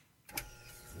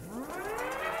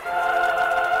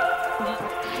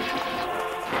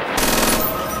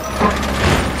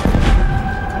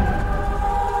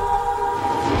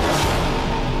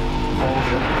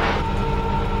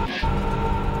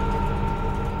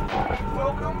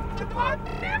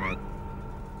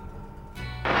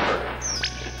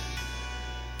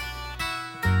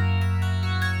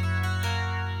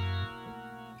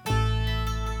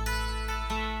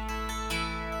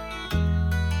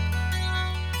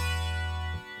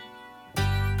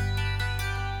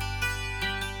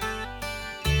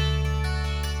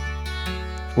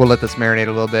We'll let this marinate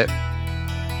a little bit,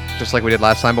 just like we did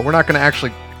last time, but we're not going to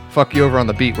actually fuck you over on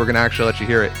the beat. We're going to actually let you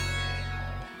hear it.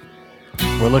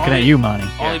 We're looking at you, Monty.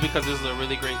 Only because this is a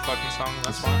really great fucking song.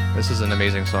 That's fine. This is an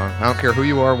amazing song. I don't care who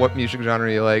you are, what music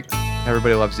genre you like.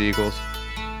 Everybody loves the Eagles,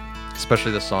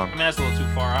 especially this song. I mean, that's a little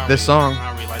too far. I This song.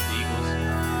 don't really like the Eagles.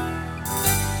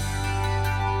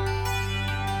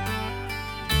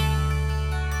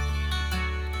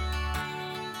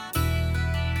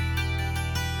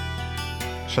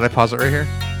 Should I pause it right here?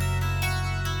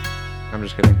 I'm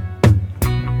just kidding.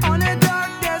 On a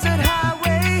dark desert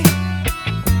highway,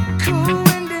 cool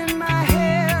wind in my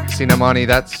hair. See, now, Monty,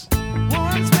 that's...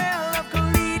 Warm smell of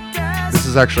colitas. This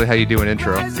is actually how you do an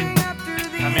intro. Rising up through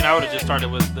the I mean, I would have just started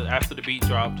with after the beat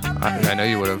dropped. I know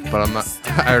you would have, but I'm not.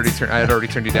 I had already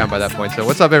turned you down by that point. So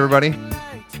what's up, everybody?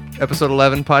 Episode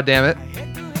 11, Pod Damn It.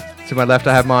 To my left,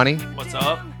 I have Monty. What's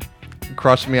up?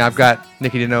 Across from me, I've got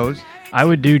Nikki DeNose. I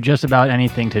would do just about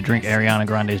anything to drink Ariana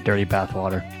Grande's dirty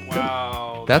bathwater.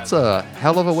 Wow. That's a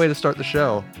hell of a way to start the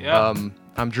show. Yeah.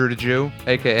 I'm Drew the Jew,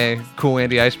 aka Cool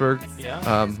Andy Iceberg. Yeah.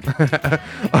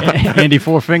 Andy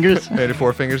Four Fingers. Andy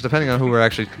Four Fingers, depending on who we're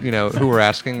actually, who we're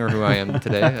asking or who I am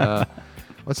today.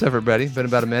 What's up, everybody? Been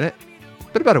about a minute.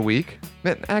 Been about a week.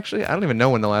 Man, actually, I don't even know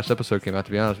when the last episode came out,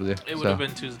 to be honest with you. It would have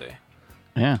been Tuesday.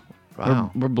 Yeah.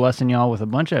 Wow. We're blessing y'all with a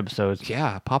bunch of episodes.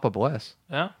 Yeah, Papa bless.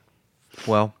 Yeah.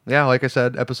 Well, yeah, like I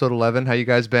said, episode 11. How you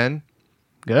guys been?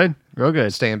 Good. Real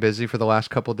good. Staying busy for the last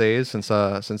couple days since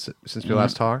we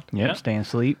last talked. Yep. Yeah. Staying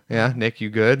asleep. Yeah, Nick, you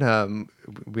good?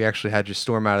 We actually had you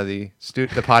storm out of the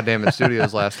Pod Damn It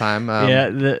Studios last time.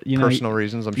 Yeah. Personal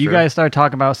reasons, I'm sure. You guys start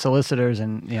talking about solicitors,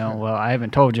 and well, I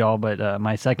haven't told y'all, but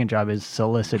my second job is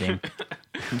soliciting.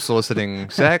 Soliciting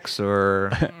sex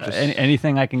or just,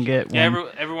 anything I can get. Yeah. when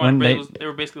Everyone. they- They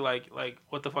were basically like,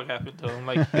 what the fuck happened to him?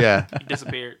 Like, yeah, he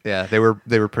disappeared. yeah. They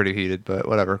were pretty heated, but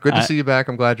whatever. Good to see you back.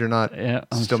 I'm glad you're not Yeah,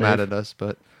 I'm still mad safe. at us,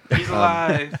 but He's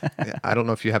alive. yeah, I don't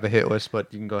know if you have a hit list,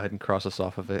 but you can go ahead and cross us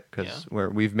off of it because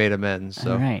we've made amends.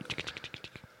 So. All right.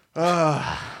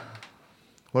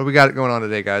 What do we got going on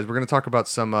today, guys? We're gonna talk about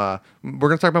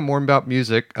more about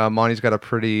music. Monty's got a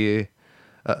pretty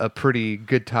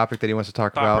good topic that he wants to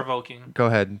talk Thought about. provoking. Go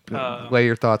ahead, lay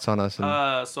your thoughts on us.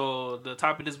 So the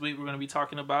topic this week we're going to be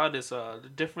talking about is the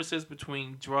differences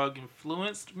between drug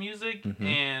influenced music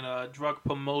and drug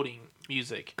promoting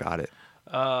music. Got it.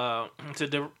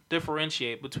 To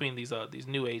differentiate between these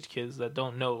new age kids that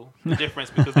don't know the difference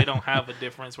because they don't have a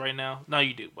difference right now. No,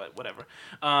 you do, but whatever.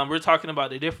 We're talking about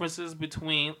the differences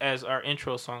between, as our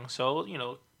intro song showed,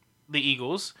 the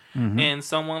Eagles and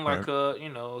someone like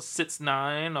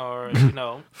 6ix9ine or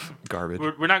Garbage.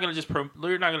 we're not gonna just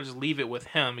leave it with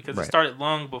him because it started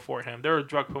long before him. There were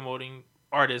drug promoting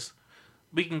artists.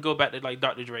 We can go back to like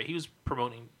Dr. Dre. He was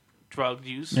promoting drug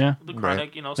use. Yeah. The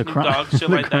Chronic, Snoop Chron- Dogg, shit The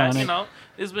like that. Chronic.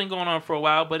 It's been going on for a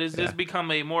while, but it's just become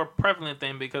a more prevalent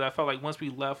thing because I felt like once we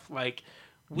left like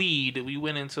weed, we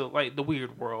went into like the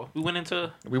weird world. We went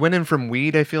in from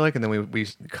weed, I feel like, and then we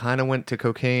kind of went to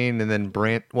cocaine, and then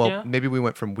maybe we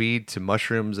went from weed to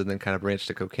mushrooms, and then kind of branched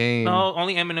to cocaine. no,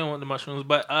 only Eminem went to mushrooms,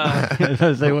 but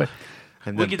Say what?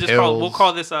 and we then could just pills. we'll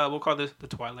call this the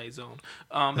Twilight Zone.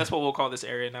 That's what we'll call this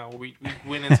area now. We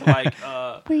went into like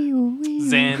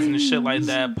Zans and shit like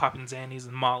that, popping Xannies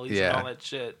and Mollies and all that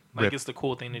shit. Like Rip. it's the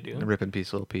cool thing to do. Rip in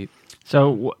peace, Lil Peep.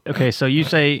 So okay, so you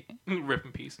say Rip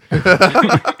in peace.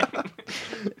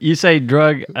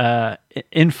 drug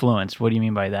influence. What do you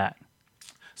mean by that?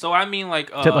 So I mean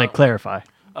like To clarify.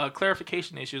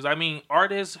 clarification issues. I mean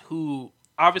artists who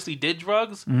obviously did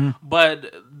drugs, Mm-hmm.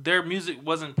 but their music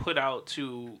wasn't put out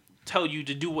to tell you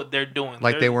to do what they're doing.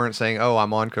 Like they weren't saying, "Oh,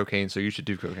 I'm on cocaine, so you should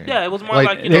do cocaine." Yeah, it was more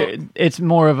like It's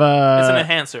more of a. it's an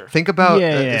enhancer. Think about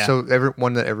Yeah. so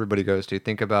one that everybody goes to.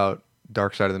 Think about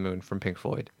Dark Side of the Moon from Pink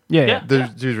Floyd. Yeah. Yeah. Those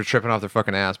dudes were tripping off their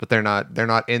fucking ass, but they're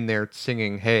not in there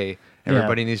singing, "Hey,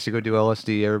 everybody needs to go do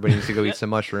LSD. Everybody needs to go eat some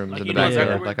mushrooms in the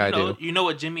backyard," like I do. You know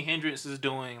what Jimi Hendrix is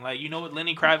doing. Like you know what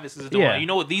Lenny Kravitz is doing. Yeah. You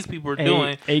know what these people are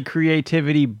doing. A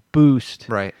creativity boost,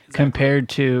 Right. compared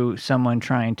to someone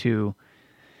trying to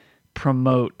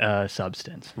promote a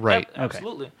substance. Right. Yep,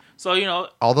 absolutely. So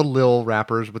All the Lil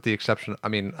rappers, with the exception, I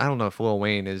mean, I don't know if Lil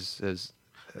Wayne is.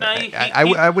 Nah,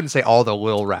 I wouldn't say all the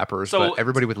Lil rappers, So- but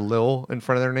everybody with Lil in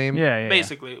front of their name. Yeah.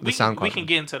 basically we SoundCloud. can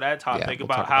get into that topic we'll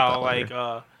about talk how about that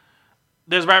like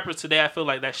there's rappers today I feel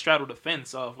like that straddle the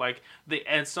fence of like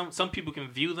and some people can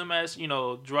view them as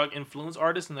drug influence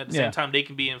artists and at the same time they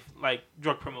can be in like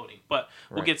drug promoting, but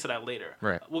we'll get to that later.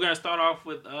 Right. We're gonna start off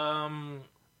with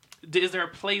is there a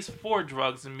place for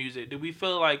drugs in music? Do we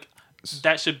feel like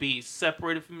that should be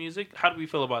separated from music? How do we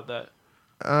feel about that?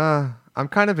 I'm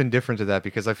kind of indifferent to that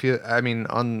because I mean,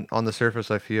 on the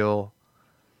surface, I feel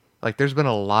like there's been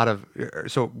a lot of.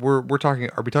 So are we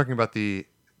talking about the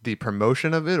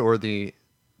promotion of it or the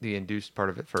induced part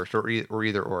of it first, or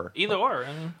either or? Either or.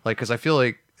 I mean, Like, because I feel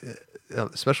like,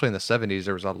 especially in the '70s,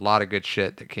 there was a lot of good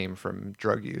shit that came from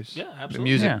drug use. Yeah,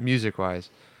 absolutely. Music wise.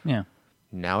 Yeah.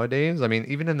 Nowadays, I mean,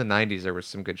 even in the '90s, there was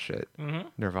some good shit. Mm-hmm.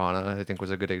 Nirvana, I think,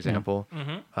 was a good example.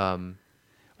 Mm-hmm.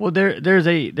 Well, there's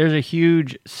a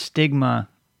huge stigma,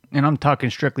 and I'm talking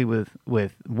strictly with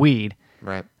weed,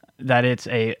 Right. that it's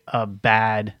a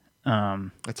bad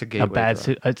It's a gateway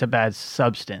drug. it's a bad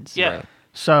substance. Yeah. Right.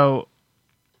 So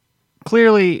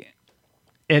clearly,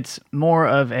 it's more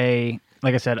of a,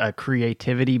 like I said, a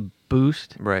creativity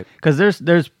boost. Right. Because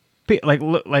like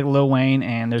Lil Wayne,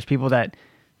 and there's people that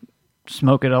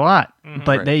smoke it a lot,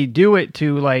 but Right. they do it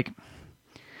to like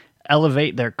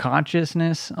elevate their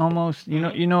consciousness almost. You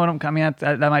know what I mean?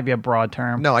 That might be a broad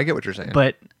term. No, I get what you're saying.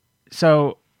 But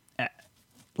so,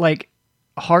 like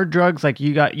hard drugs, like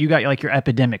you got like your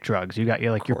epidemic drugs. You got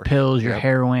your like your course. pills, your Yep.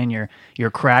 heroin, your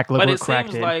crack. Look But what it crack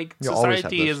seems did. like You'll always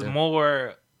have society those, is yeah.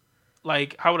 more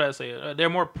like, how would I say it? They're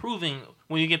more proving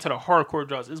when you get to the hardcore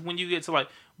drugs. Is when you get to like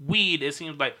weed, it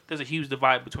seems like there's a huge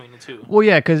divide between the two. Well,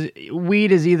 yeah, because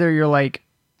weed is either you're like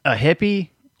a hippie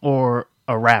or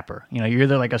a rapper. You know, you're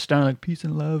either like a stoner, like peace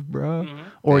and love, bro,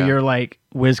 or Yeah. you're like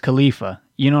Wiz Khalifa.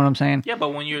 You know what I'm saying? Yeah, but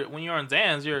when you're on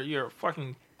Xans, you're a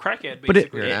fucking crackhead But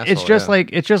basically. You're an it's asshole, just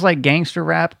yeah. like gangster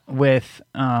rap with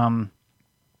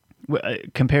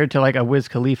compared to like a Wiz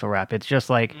Khalifa rap. It's just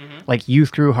like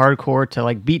youth crew hardcore to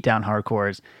like beatdown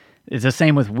hardcores. It's the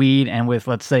same with weed and with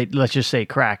let's just say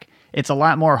crack. It's a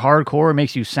lot more hardcore. It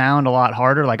makes you sound a lot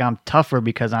harder. Like I'm tougher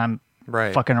because I'm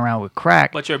Right. fucking around with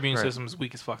crack. But your immune Right. system's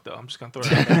weak as fuck though. I'm just gonna throw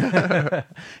it out there.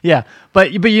 Yeah,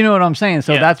 but you know what I'm saying.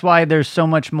 So Yeah. that's why there's so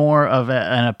much more of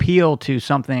an appeal to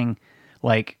something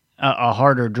like a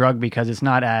harder drug because it's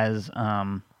not as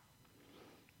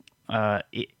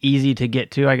easy to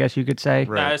get to, I guess you could say.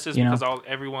 Right. Nah, it's just You know? because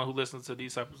everyone who listens to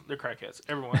these episodes, they're crackheads.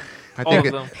 Everyone. I All think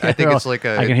of them. I think it's like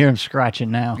I can hear him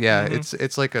scratching now. Yeah,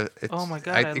 it's like a. It's, Oh my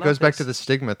God, I it love goes back this. to the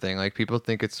stigma thing. Like people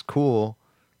think it's cool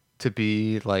to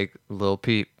be like Lil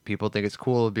Peep. People think it's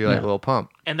cool to be like Yeah. Lil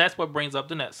Pump. And that's what brings up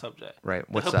the next subject. Right.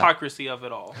 The What's that? hypocrisy of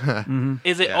it all.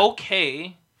 Is it Yeah.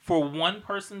 okay for one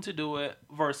person to do it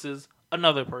versus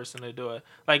another person to do it?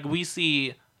 Like we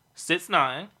see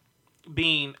 6ix9ine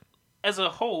being as a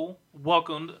whole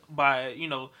welcomed by,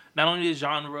 not only the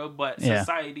genre but Yeah.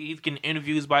 society. He's getting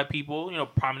interviews by people,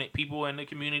 prominent people in the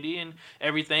community and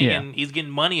everything, Yeah. and he's getting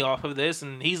money off of this,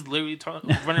 and he's literally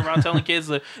running around telling kids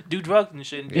to do drugs and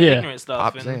shit and do Yeah. ignorant stuff.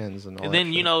 Pop and, Zans and all and that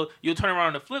then shit. you'll turn around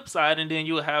on the flip side, and then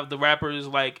you'll have the rappers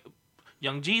like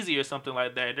Young Jeezy or something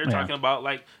like that. They're Yeah. talking about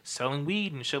like selling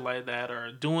weed and shit like that,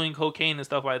 or doing cocaine and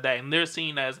stuff like that, and they're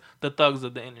seen as the thugs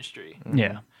of the industry.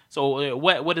 Yeah. So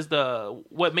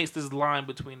what makes this line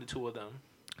between the two of them?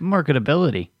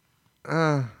 Marketability.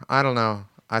 I don't know.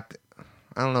 I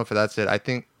don't know if that's it. I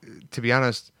think, to be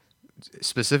honest,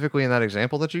 specifically in that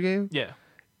example that you gave, Yeah,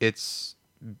 it's,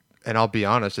 and I'll be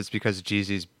honest, it's because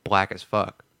Jeezy's black as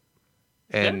fuck.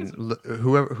 And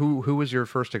who was your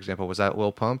first example? Was that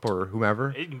Lil Pump or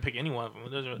whomever? you can pick any one of them. It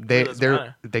doesn't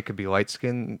matter. They could be light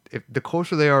skinned. If the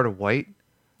closer they are to white,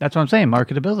 That's what I'm saying.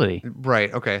 Marketability.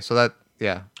 right? Okay, so that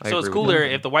yeah. I So it's agree with cooler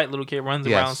that. if the white little kid runs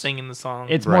Yes. around singing the song.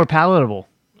 It's Right. more palatable.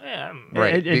 yeah,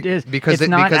 Right. It is. because It's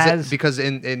not because as- because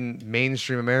in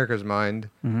mainstream America's mind,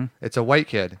 Mm-hmm. it's a white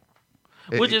kid.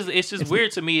 which is it's just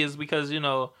weird to me is because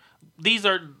these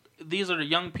are the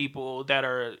young people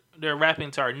they're rapping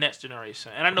to our next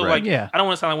generation, and I know Right. like Yeah. I don't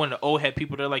want to sound like one of the old head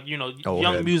people. They're like young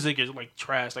head. music is like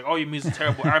trash, like all your music's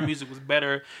terrible. Our music was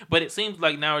better, but it seems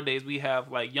like nowadays we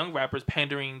have like young rappers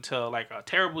pandering to like a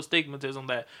terrible stigmatism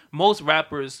that most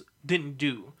rappers didn't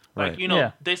do. Like Right.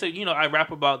 Yeah. they say I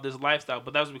rap about this lifestyle,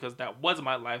 but that was because that was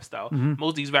my lifestyle.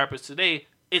 Most of these rappers today,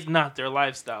 it's not their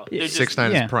lifestyle. They're just,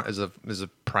 6ix9ine Yeah. is a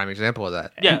prime example of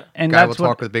that. Yeah. And Guy will that's what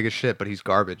talk with biggest shit, but he's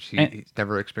garbage. And- He's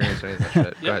never experienced any of that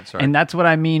shit. Go ahead, sorry. and that's what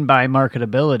I mean by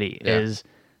marketability Yeah. is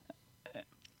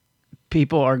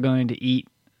people are going to eat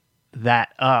that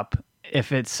up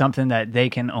if it's something that they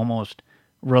can almost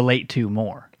relate to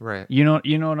more. Right. You know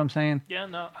what I'm saying? Yeah,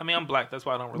 no. I mean, I'm black. That's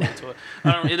why I don't relate to it.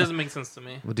 It doesn't make sense to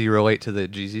me. Well, do you relate to the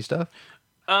Jeezy stuff?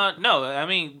 No. I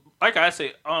mean, like I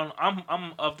say, I'm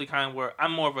of the kind where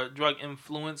I'm more of a drug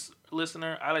influence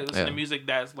listener. I like listening to Yeah. music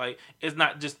that's like it's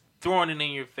not just throwing it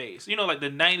in your face. You know, like the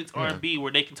 90s R&B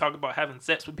where they can talk about having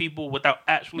sex with people without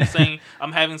actually saying,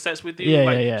 I'm having sex with you. Yeah,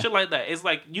 like, yeah. shit like that. It's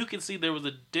like you can see there was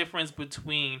a difference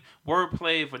between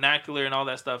wordplay, vernacular, and all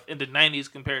that stuff in the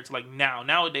 90s compared to like now.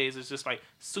 Nowadays, it's just like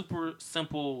super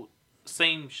simple,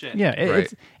 same shit. Yeah,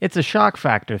 it's a shock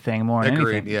factor thing more than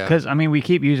Agreed, anything. yeah. Because I mean, we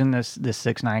keep using this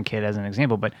 6ix9ine kid as an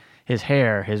example, but his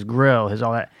hair, his grill, his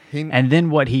all that, and then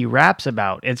what he raps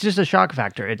about, it's just a shock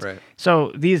factor. It's Right.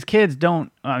 so these kids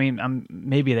don't. I mean,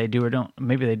 maybe they do or don't.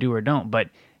 Maybe they do or don't, but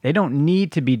they don't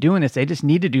need to be doing this. They just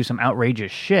need to do some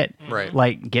outrageous shit, Right.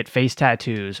 like get face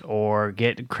tattoos or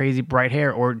get crazy bright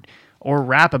hair or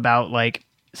rap about like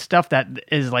stuff that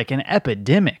is like an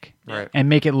epidemic, Right. and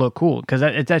make it look cool. Because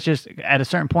that's just at a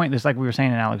certain point. Just like we were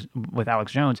saying with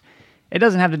Alex Jones, it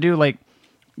doesn't have to do like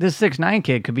this 6ix9ine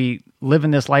kid could be living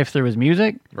this life through his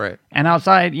music, Right. and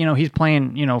outside, he's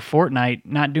playing, Fortnite,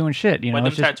 not doing shit. But them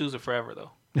it's just, tattoos are forever,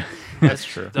 though. That's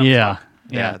true. Dumb yeah, fuck.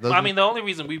 yeah, those- I mean, the only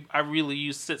reason I really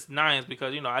use 6ix9ine is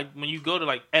because, when you go to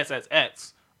like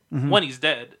SSX, when he's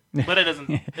dead, but it doesn't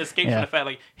escape Yeah. from the fact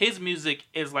like his music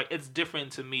is like, it's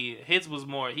different to me. His was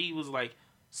more, he was like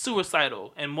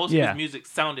suicidal, and most of Yeah. his music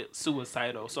sounded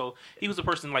suicidal. So he was a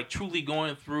person like truly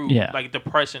going through Yeah. like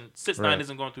depression. 6ix9ine Right.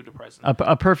 isn't going through depression.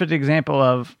 a perfect example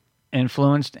of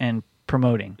influenced and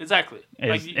promoting. Exactly.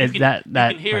 Is you that you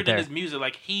can hear right it in there. his music.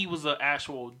 Like he was an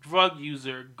actual drug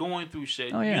user going through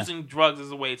shit, Oh, yeah. using drugs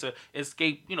as a way to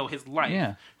escape, his life.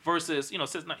 Yeah. Versus,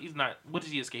 since he's not. What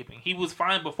is he escaping? He was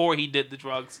fine before he did the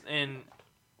drugs, and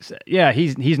Yeah,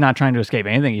 he's not trying to escape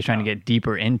anything. He's trying to get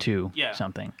deeper into Yeah.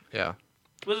 something. Yeah.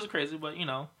 which is crazy. But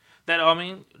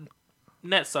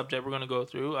next subject we're gonna go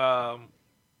through.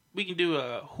 We can do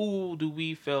who do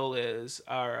we feel is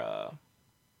our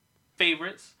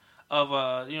favorites of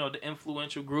the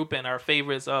influential group and our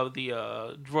favorites of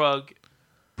the drug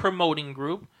promoting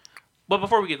group. But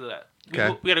before we get to that,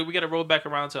 Okay. we gotta roll back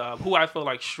around to who I feel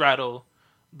like straddle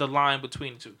the line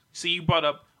between the two. See, you brought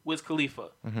up Wiz Khalifa.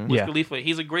 Wiz Yeah. Khalifa,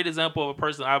 he's a great example of a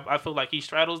person. I feel like he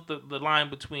straddles the line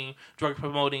between drug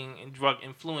promoting and drug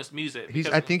influenced music.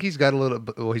 I think he's got a little.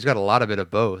 Well, he's got a lot of it of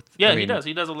both. Yeah, I he mean, does.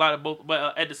 He does a lot of both.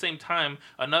 But at the same time,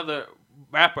 another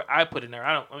rapper I put in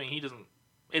there. He doesn't.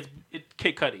 It's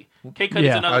Kid Cudi. Kid Cudi's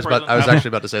Yeah. another I was person. actually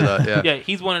about to say that. Yeah. Yeah,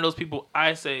 he's one of those people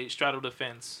I say straddle the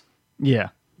fence. Yeah,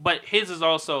 But his is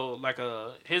also like an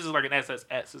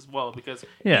SSX as well, because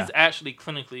Yeah. he's actually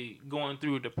clinically going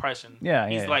through depression. Yeah,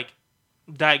 he's yeah. like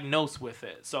diagnosed with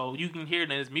it, so you can hear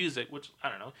it in his music, which I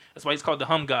don't know. That's why he's called the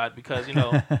Hum God, because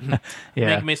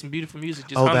yeah. made some beautiful music.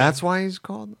 Just Oh, humming. that's why he's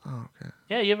called. Oh, okay.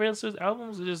 Yeah. You ever listen to his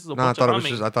albums? It's just a No, I bunch thought of it was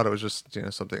humming. just. I thought it was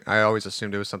just something. I always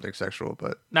assumed it was something sexual,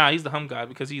 but Nah, he's the Hum God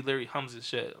because he literally hums his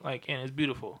shit, and it's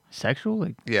beautiful. Sexual,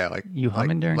 like yeah, like You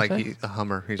humming during like sex? he a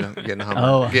Hummer. He's getting a Hummer.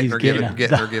 Oh, getting he's or getting giving a-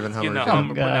 getting or giving Getting Hummers. a hum,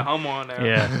 God. putting a hum on there.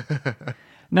 yeah.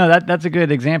 No, that's a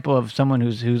good example of someone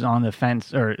who's on the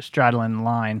fence or straddling the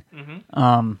line.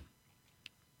 Mm-hmm.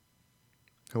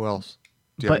 Who else?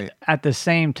 Do you have But any? at the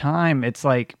same time, it's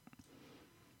like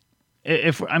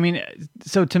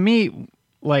so to me,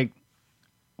 like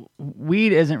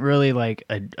weed isn't really like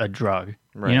a drug.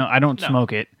 Right. I don't No.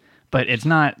 smoke it, but it's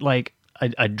not like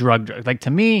a drug. Like to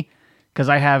me, because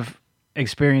I have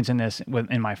experience in this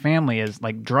in my family, is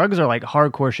like drugs are like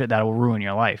hardcore shit that will ruin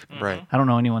your life. Right. I don't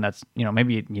know anyone that's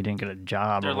maybe you didn't get a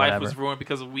job Their or life whatever. was ruined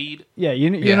because of weed. Yeah,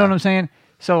 you Yeah. know what I'm saying?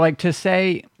 So like to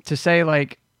say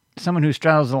like someone who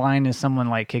straddles the line is someone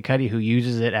like Kid Cudi who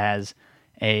uses it as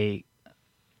a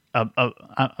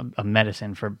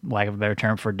medicine, for lack of a better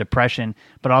term, for depression,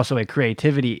 but also a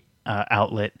creativity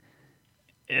outlet.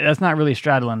 That's not really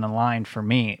straddling the line for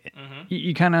me.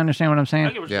 You kind of understand what I'm saying?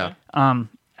 I get what you're Yeah. saying.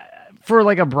 For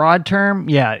like a broad term,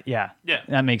 yeah, Yeah.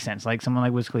 that makes sense. Like someone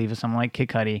like Wiz Khalifa, someone like Kid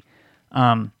Cudi.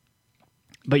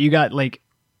 But you got like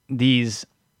these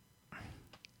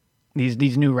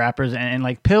new rappers, and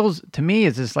like pills to me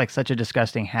is just like such a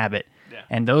disgusting habit. Yeah.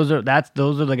 And those are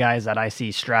the guys that I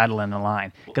see straddling the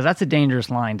line, because that's a dangerous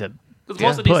line to Because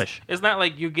most of these, push. it's not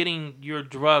like you're getting your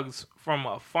drugs from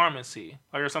a pharmacy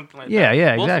or something like Yeah, that.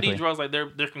 yeah, Most exactly. of these drugs, like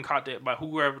they're concocted by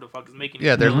whoever the fuck is making.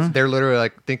 Yeah, these they're pills. they're literally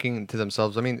like thinking to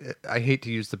themselves. I mean, I hate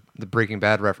to use the Breaking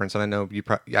Bad reference, and I know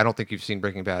I don't think you've seen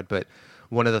Breaking Bad, but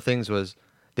one of the things was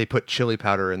they put chili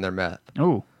powder in their meth.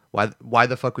 oh Why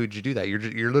the fuck would you do that?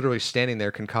 You're literally standing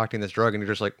there concocting this drug, and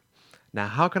you're just like, now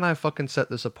how can I fucking set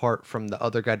this apart from the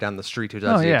other guy down the street who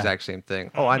does Oh, the yeah. exact same thing?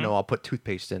 Oh, I know. I'll put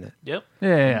toothpaste in it. Yep.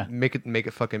 yeah. Make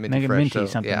it fucking minty Make it fresh. minty So,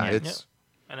 something, yeah, yeah. it's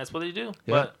And that's what they do.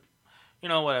 Yeah.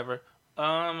 But whatever.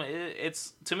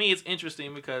 It's to me it's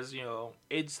interesting because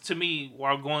it's to me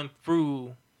while going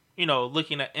through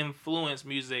looking at influence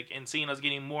music and seeing us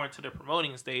getting more into the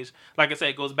promoting stage, like I said,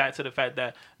 it goes back to the fact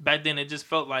that back then it just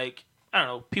felt like, I don't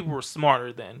know, people were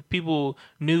smarter then. People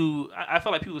knew. I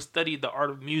felt like people studied the art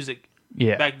of music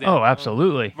Yeah. back then. Oh,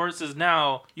 absolutely. Versus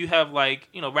now, you have like,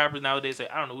 rappers nowadays say,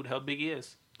 I don't know who the hell Biggie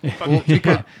is. Well,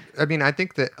 because, I mean, I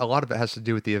think that a lot of it has to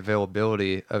do with the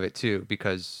availability of it too,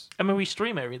 because I mean, we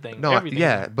stream everything. no, everything.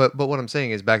 yeah, but what I'm saying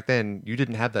is back then you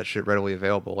didn't have that shit readily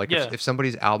available. Like Yeah. if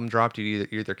somebody's album dropped, you're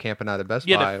either camping out at Best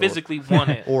You Buy had to physically want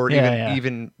it. or Yeah,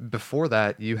 even before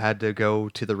that, you had to go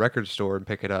to the record store and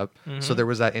pick it up. Mm-hmm. So there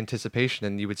was that anticipation,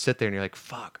 and you would sit there and you're like,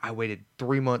 "Fuck, I waited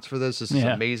 3 months for this. This is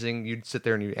Yeah. amazing." You'd sit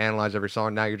there and you analyze every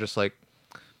song. Now you're just like,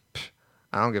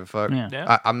 I don't give a fuck. Yeah.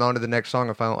 Yeah. I'm on to the next song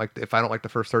if I don't like the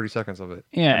first 30 seconds of it.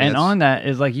 Yeah, I mean, and that's- on that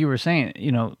is like you were saying,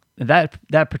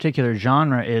 that particular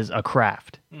genre is a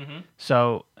craft. Mm-hmm.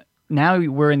 So now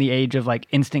we're in the age of like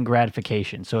instant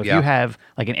gratification. So if Yeah. you have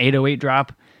like an 808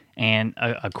 drop and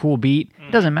a cool beat, Mm.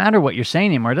 it doesn't matter what you're saying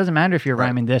anymore. It doesn't matter if you're Right.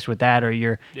 rhyming this with that or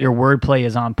your wordplay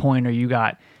is on point or you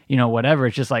got whatever.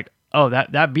 It's just like, oh,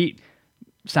 that beat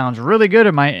sounds really good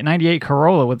in my '98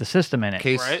 Corolla with the system in it.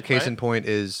 Case Right. in point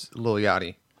is Lil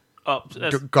Yachty. Oh,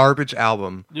 that's, Garbage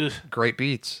album, ugh, great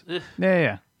beats. ugh.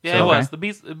 Yeah. Yeah, So- it was the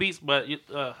beats, but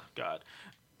God,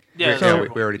 yeah. So,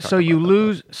 it's we already talked So you about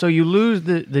lose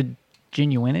the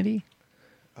genuinity,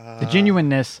 the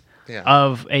genuineness yeah.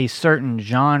 of a certain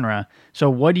genre. So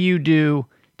what do you do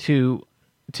to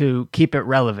keep it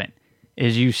relevant?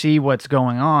 Is you see what's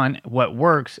going on, what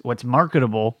works, what's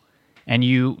marketable, and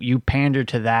you pander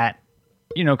to that.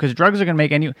 Because drugs are going to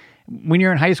make any. When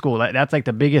you're in high school, that's like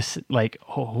the biggest. Like,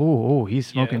 he's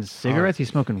smoking Yeah. cigarettes. He's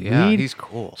smoking Yeah, weed. he's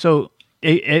cool. So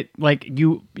it like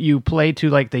you play to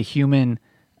like the human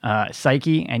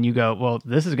psyche, and you go, well,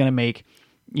 this is going to make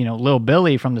Lil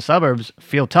Billy from the suburbs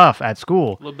feel tough at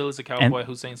school, Lil Billy's a cowboy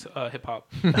who sings hip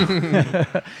hop.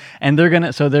 and they're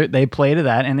gonna they play to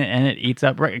that, and it eats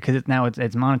up right because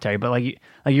it's monetary. But like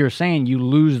you were saying, you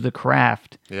lose the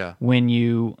craft. Yeah. When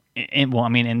you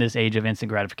in this age of instant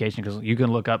gratification, because you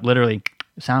can look up literally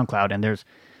SoundCloud and there's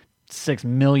 6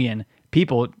 million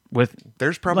people with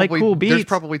There's probably like cool beats. there's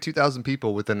probably 2,000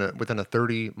 people within a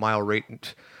 30-mile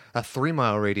a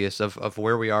 3-mile radius of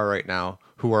where we are right now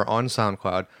who are on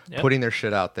SoundCloud Yep. putting their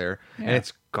shit out there, and Yeah.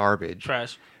 it's garbage.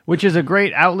 Trash. which is a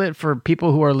great outlet for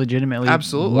people who are legitimately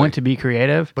Absolutely. want to be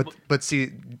creative But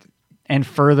see, and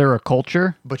further a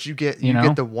culture. but you get You know?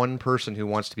 get the one person who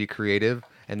wants to be creative,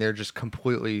 and they're just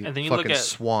completely And then you fucking look at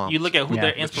swamped. you look at who Yeah.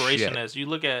 their With inspiration shit. is. You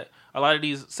look at a lot of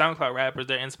these SoundCloud rappers.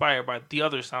 They're inspired by the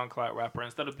other SoundCloud rapper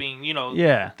instead of being,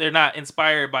 Yeah. they're not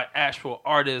inspired by actual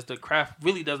artists. The craft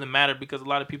really doesn't matter because a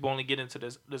lot of people only get into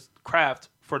this craft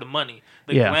for the money,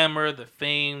 the Yeah. glamour, the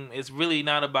fame. It's really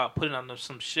not about putting on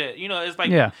some shit. It's like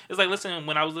Yeah. it's like listening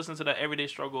when I was listening to the Everyday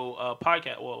Struggle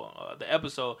podcast, the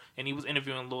episode, and he was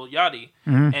interviewing Lil Yachty,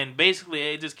 Mm-hmm. and basically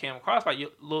it just came across like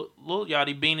Lil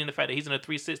Yachty being in the fact that he's in a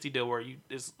 360 deal where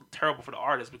it's terrible for the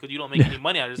artist because you don't make any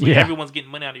money out of it. It's like Yeah. everyone's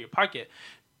getting money out of your pocket,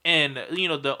 and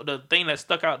the thing that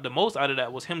stuck out the most out of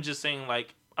that was him just saying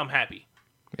like, "I'm happy."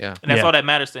 yeah. And that's Yeah. all that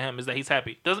matters to him is that he's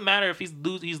happy. Doesn't matter if he's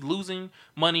losing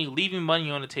money, leaving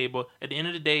money on the table. At the end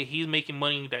of the day, he's making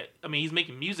money he's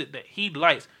making music that he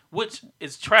likes, which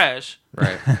is trash.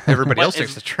 Right. Everybody But else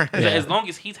thinks it's trash. But as long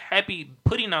as he's happy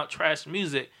putting out trash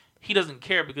music, he doesn't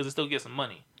care because it still gets some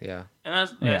money. Yeah. And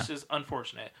that's Yeah. just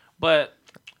unfortunate. But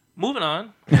moving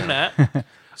on from that,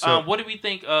 So- what do we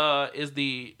think is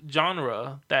the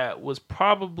genre that was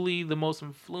probably the most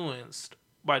influenced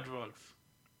by drugs?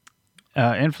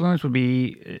 Influence would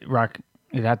be rock.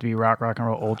 It'd have to be rock and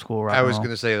roll, old school rock. I and was roll.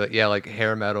 gonna say like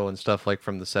hair metal and stuff like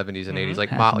from the 70s and 80s, like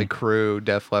Have Motley to. Crue,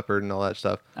 Def Leppard, and all that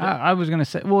stuff. I was gonna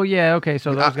say, well, yeah, okay,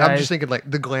 so those guys. I'm just thinking like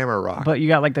the glamour rock. But you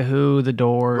got like the Who, the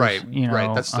Doors, right.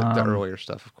 Right. That's the um, earlier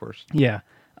stuff, of course. Yeah,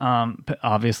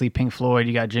 obviously Pink Floyd.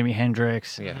 You got Jimi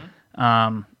Hendrix. Yeah.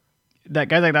 That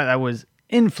guys like that was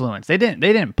influenced. They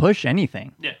didn't push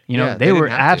anything. Yeah. Yeah, they they were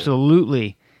didn't have to.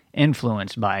 absolutely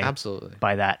influenced by Absolutely.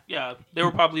 by that. Yeah, they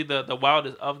were probably the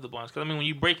wildest of the blondes. Because when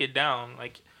you break it down,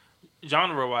 like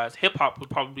genre wise, hip hop would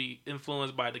probably be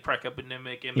influenced by the crack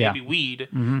epidemic and Yeah. maybe weed.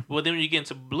 Mm-hmm. But then when you get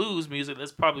into blues music,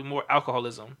 that's probably more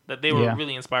alcoholism that they were Yeah.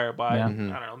 really inspired by. Yeah. I don't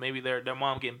know, maybe their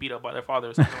mom getting beat up by their father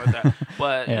or something like that.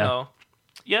 But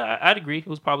Yeah. I'd agree. It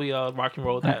was probably rock and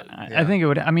roll. That I think it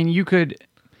would. I mean, you could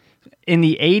in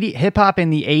the '80s, hip hop in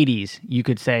the '80s, you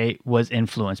could say was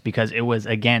influenced because it was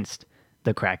against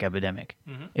the crack epidemic.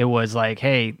 Mm-hmm. It was like,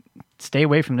 hey, stay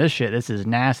away from this shit. This is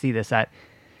nasty. This that.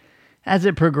 As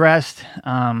it progressed,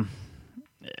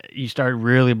 you started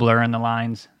really blurring the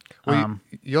lines. Well,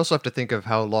 you also have to think of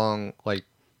how long like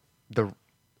the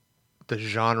the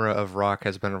genre of rock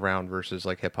has been around versus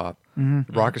like hip hop.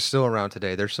 Mm-hmm. Rock is still around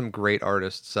today. There's some great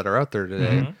artists that are out there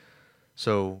today. Mm-hmm.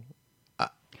 So,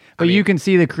 But you can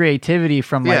see the creativity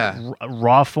from like Yeah.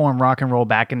 raw form rock and roll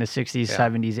back in the 60s, Yeah.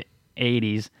 70s,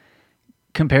 80s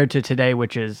compared to today,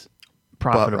 which is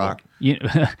profitable. rock.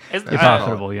 It's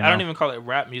profitable, you I don't know? even call it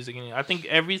rap music anymore. I think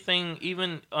everything,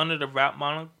 even under the rap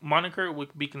moniker,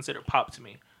 would be considered pop to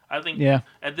me. I think Yeah.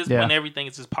 at this Yeah. point, everything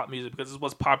is just pop music because it's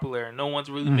what's popular, and no one's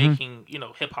really making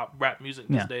hip hop rap music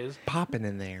these Yeah. days. popping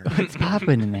in there. It's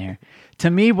popping in there. To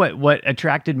me, what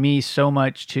attracted me so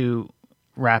much to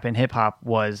rap and hip hop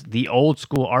was the old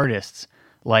school artists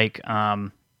like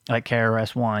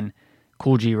KRS-One,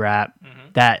 Cool G Rap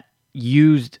that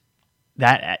used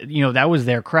that that was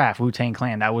their craft. Wu-Tang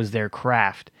Clan, that was their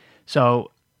craft.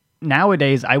 So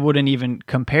nowadays, I wouldn't even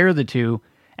compare the two.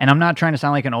 And I'm not trying to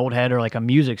sound like an old head or like a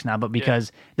music snob, but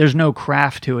because there's no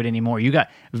craft to it anymore. You got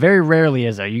very rarely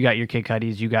is there. You got your Kid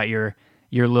Cudis, you got your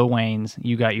Lil Waynes,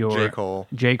 you got your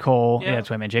J. Cole. Yeah. that's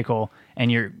what I meant, J. Cole,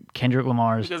 and your Kendrick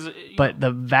Lamar's. Because, But the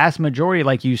vast majority,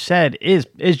 like you said, is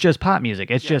just pop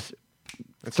music. It's just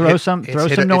throw some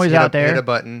noise out there. Hit a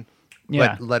button.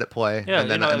 Yeah. Let it play. Yeah,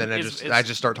 and then it's- I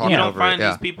just start talking you don't over find it. Yeah.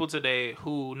 these people today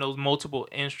who knows multiple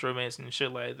instruments and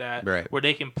shit like that, Right. where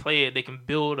they can play it, they can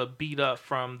build a beat up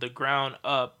from the ground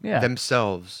up. Yeah,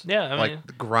 Themselves. Yeah, I like mean-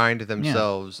 grind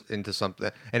themselves into something.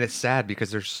 And it's sad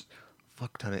because there's a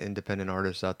fuck ton of independent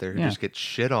artists out there who Yeah. just get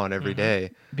shit on every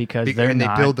day. because Be- they're and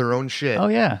not. they build their own shit. Oh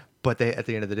yeah, But they, at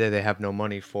the end of the day, they have no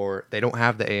money for. They don't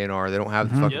have the A&R. They don't have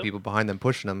the fucking Yep. people behind them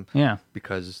pushing them. yeah.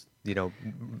 Because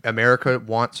America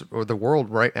wants, or the world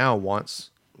right now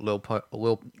wants Lil Peep,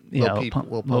 Lil Pump,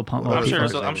 whatever I'm Lil sure. his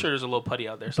There's a, name I'm is. sure there's a little putty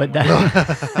out there. But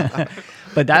Somewhere.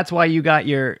 but that's why you got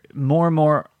your more and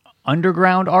more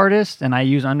underground artists, and I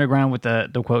use underground with the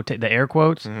quote, the air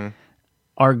quotes,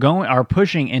 are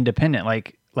pushing independent,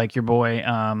 like your boy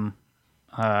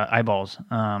Eyeballs,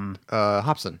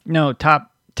 Hobson. no,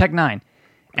 top Tech Nine,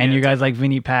 and Yeah, your guys like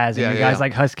Vinny Paz, and Yeah, your yeah, guys yeah.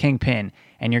 like Husk Kingpin,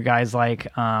 and your guys like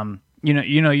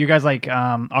your guys like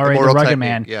R.A. the Immortal Rugged Technique,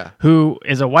 Man, yeah. who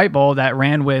is a white ball that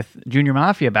ran with Junior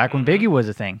Mafia back when Biggie was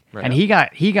a thing, Right. and he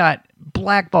got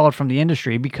blackballed from the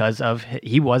industry because of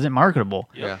he wasn't marketable.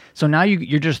 Yeah. So now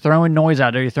you're just throwing noise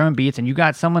out there, you're throwing beats, and you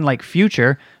got someone like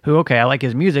Future, who I like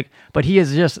his music, but he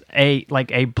is just a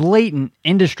blatant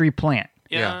industry plant.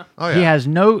 yeah. Oh yeah.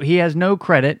 He has no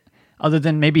credit other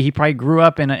than maybe he probably grew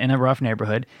up in a rough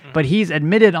neighborhood, but he's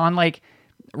admitted on like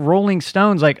Rolling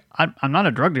Stones, like I'm not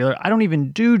a drug dealer. I don't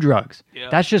even do drugs. Yeah.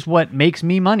 That's just what makes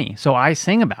me money. So I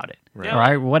sing about it, Yeah. or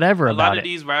I whatever A about lot of it.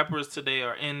 these rappers today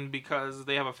are in because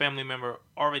they have a family member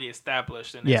already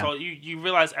established, and Yeah. so you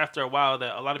realize after a while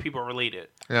that a lot of people are related.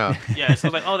 Yeah. Yeah, so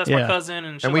it's like, oh, that's my Yeah. cousin,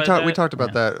 and shit And we like talked that. we talked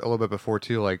about that a little bit before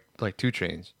too, like 2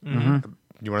 Chainz. Mm-hmm.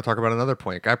 You want to talk about another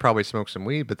point? Guy probably smokes some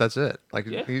weed, but that's it. Like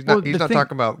Yeah. he's Well, not the thing-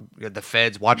 talking about the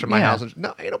feds watching my Yeah. house.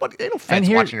 No, ain't no feds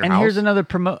And watching your house. here's another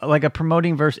a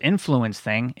promoting versus influence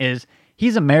thing is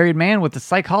he's a married man with a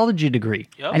psychology degree,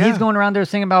 Yep. and he's Yeah. going around there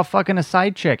singing about fucking a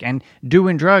side chick and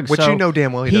doing drugs, Which so you know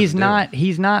damn well he he's doesn't do. not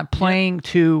he's not playing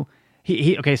to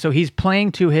so he's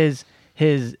playing to his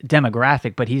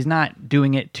demographic, but he's not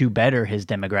doing it to better his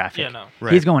demographic. Yeah, no.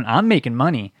 Right. He's going, I'm making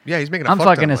money. Yeah, he's making a I'm fuck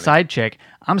ton fucking a of money. side chick.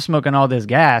 I'm smoking all this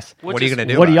gas. What are you gonna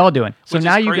do? What are about y'all it? doing? So Which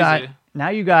now is you got crazy.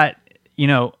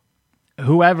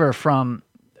 whoever from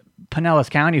Pinellas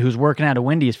County who's working at a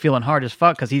Wendy's feeling hard as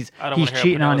fuck because he's I don't wanna hear a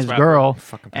cheating on Pinellas his rapper. girl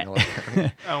Fucking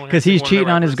Pinellas County. because he's cheating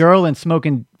on his girl and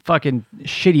smoking fucking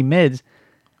shitty mids.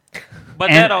 But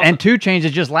that And, also, and 2 Chainz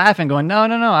is just laughing, going, no, but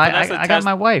I that's a got test-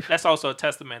 my wife. That's also a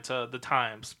testament to the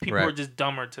times. People Right. are just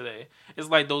dumber today. It's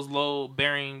like those low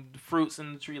bearing fruits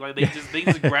in the tree. Like they just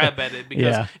grab at it because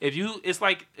Yeah. if you, it's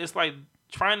like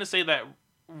trying to say that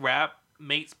rap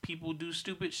makes people do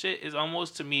stupid shit is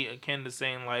almost to me akin to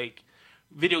saying like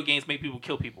video games make people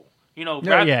kill people. You know,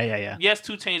 No, yeah. Yes,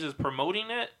 2 Chainz is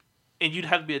promoting it, and you'd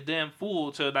have to be a damn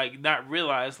fool to like not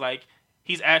realize like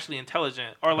he's actually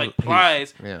intelligent or like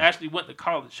Plies yeah. actually went to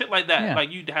college, shit like that. Yeah.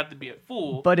 Like you'd have to be a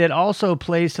fool. But it also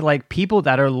plays to like people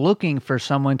that are looking for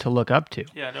someone to look up to.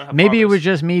 Yeah, they don't have Maybe it fathers. was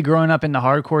just me growing up in the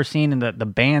hardcore scene and the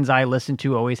bands I listened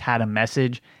to always had a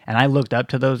message and I looked up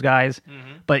to those guys.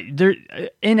 Mm-hmm. But there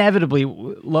inevitably,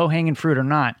 low hanging fruit or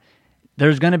not,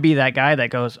 there's going to be that guy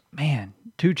that goes, man,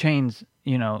 2 Chainz,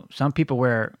 some people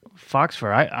wear fox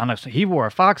fur. He wore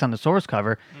a fox on the Source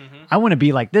cover. Mm-hmm. I want to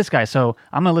be like this guy. So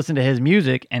I'm going to listen to his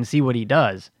music and see what he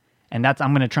does. And I'm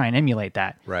going to try and emulate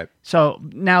that. Right. So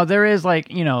now there is like,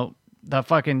 the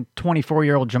fucking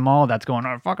 24-year-old Jamal that's going,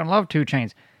 I fucking love 2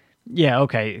 Chainz. Yeah,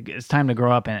 okay, it's time to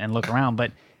grow up and look around.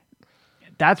 But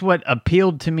that's what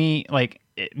appealed to me. Like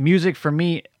music for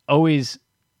me always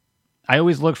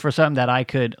looked for something that I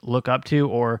could look up to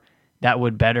or that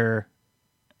would better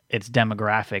its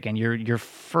demographic, and you're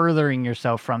furthering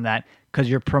yourself from that because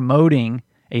you're promoting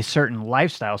a certain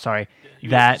lifestyle. Sorry,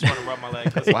 You that just want to rub my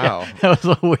leg. That's Wow. that was a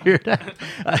little weird.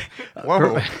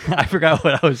 Whoa. I forgot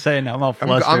what I was saying. I'm all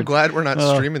flustered. I'm glad we're not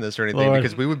Oh, streaming this or anything Lord.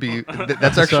 because we would be.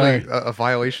 That's actually a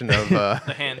violation of the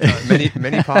hand touch.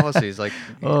 many policies. Like,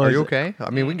 Oh, are is you it- okay?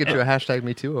 I mean, we can get you a hashtag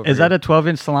Me Too. Over Is that here. a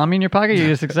 12-inch salami in your pocket? You're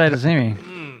just excited to see me.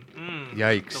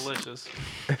 Yikes? Delicious.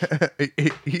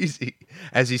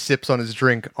 As he sips on his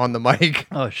drink on the mic.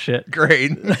 Oh shit!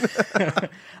 Great, I forgot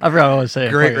what I was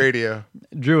saying. great Fuck it. radio.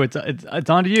 Drew. It's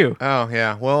on to you. Oh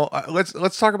yeah. Well,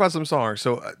 let's talk about some songs.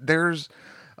 So there's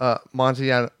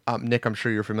Monty. Nick, I'm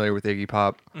sure you're familiar with Iggy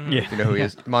Pop. Yeah. You know who he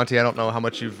is. Monty, I don't know how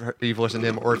much you've listened to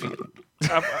him or if you.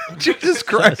 Jesus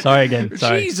Christ. Sorry again.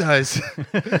 Sorry. Jesus.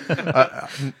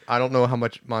 I don't know how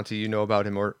much Monty you know about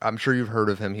him, or I'm sure you've heard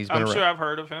of him. He's been I'm around. sure I've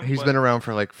heard of him. He's but been around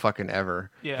for like fucking ever.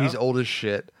 Yeah. He's old as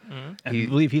shit. I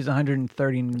believe he's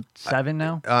 137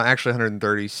 now. Actually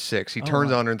 136. He turns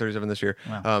wow. 137 this year.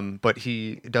 Wow. But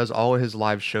he does all of his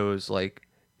live shows like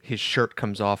his shirt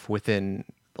comes off within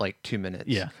like 2 minutes.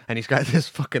 Yeah. And he's got this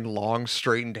fucking long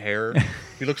straightened hair.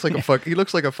 He looks like he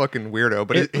looks like a fucking weirdo,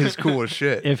 but he's cool as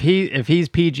shit. If he's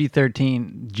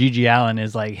PG-13, Gigi Allen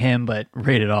is like him but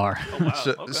rated R. Wow,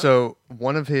 So, okay. so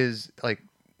one of his like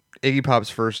Iggy Pop's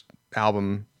first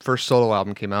solo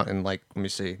album came out in like, let me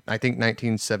see, I think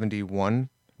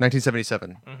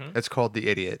 1977. It's called The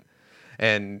Idiot,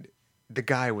 and the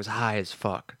guy was high as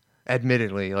fuck.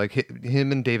 Admittedly, like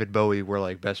him and David Bowie were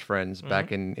like best friends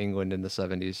back in England in the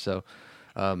 70s. So,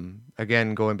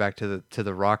 again, going back to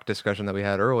the rock discussion that we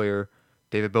had earlier,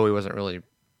 David Bowie wasn't really.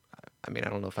 I mean, I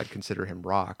don't know if I'd consider him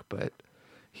rock, but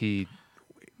he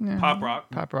Pop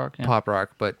rock. Pop rock. Yeah. pop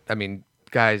rock. But I mean,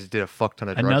 guys did a fuck ton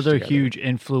of drugs Another together. huge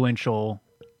influential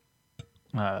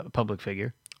public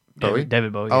figure. Bowie?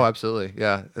 David Bowie. Oh, yeah. absolutely.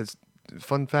 Yeah. It's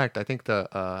fun fact. I think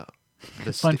the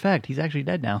Fun fact, he's actually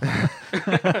dead now.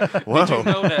 Whoa. Did you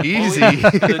know that Easy.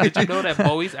 Did you know that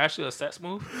Bowie's actually a sex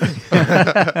move?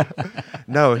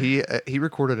 No, he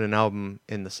recorded an album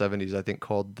in the 70s, I think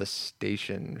called The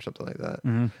Station or something like that.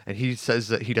 Mm-hmm. And he says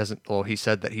that he doesn't, well, he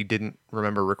said that he didn't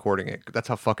remember recording it. That's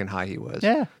how fucking high he was.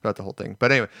 Yeah. About the whole thing.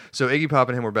 But anyway, so Iggy Pop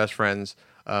and him were best friends.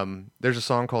 There's a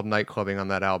song called Nightclubbing on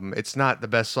that album. It's not the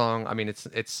best song. I mean,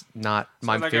 it's not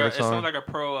my Sounds like favorite It song. sounds like a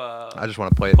pro I just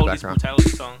want to play it in the police background. brutality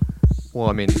song. Well,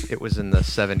 I mean, it was in the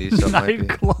 70s, so it might be.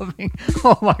 Night clubbing.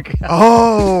 Oh my god.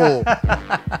 Oh!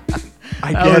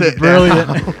 I That get was it. brilliant.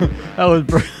 now. That was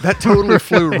brilliant. That totally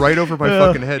flew right over my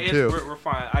fucking head, too. We're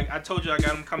fine. I told you I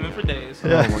got them coming for days.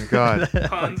 Oh my god.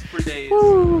 Tons for days.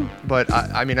 But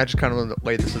I mean, I just kind of want to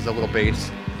lay this as a little base.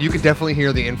 You could definitely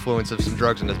hear the influence of some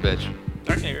drugs in this bitch.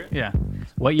 I can hear it. Yeah.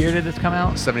 What year did this come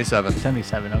out? 77.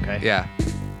 77. Okay. Yeah.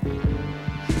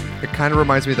 It kind of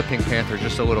reminds me of the Pink Panther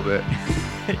just a little bit.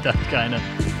 It does kind of.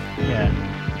 Yeah.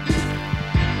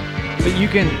 But you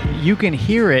can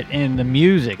hear it in the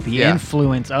music, the Yeah.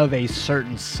 influence of a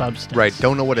certain substance. Right.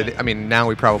 Don't know what it is. I mean, now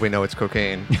we probably know it's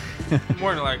cocaine.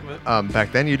 More than likely.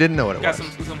 Back then, you didn't know what it Got was.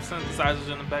 some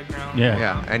synthesizers in the background. Yeah.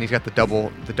 Yeah, and he's got the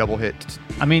double hit.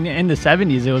 I mean, in the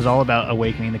 70s, it was all about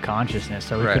awakening the consciousness.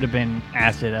 So it Right. could have been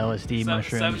acid, LSD,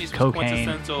 mushrooms, 70s was cocaine.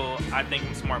 quintessential. I think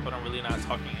I'm smart, but I'm really not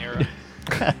talking era.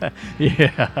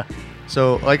 Yeah.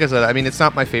 So, like I said, I mean, it's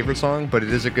not my favorite song, but it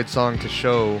is a good song to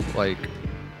show, like,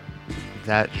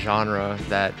 that genre,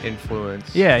 that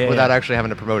influence, Yeah, without yeah. actually having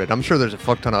to promote it. I'm sure there's a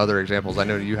fuck ton of other examples. I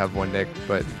know you have one, Nick,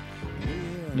 but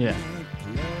Yeah.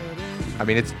 I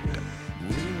mean, it's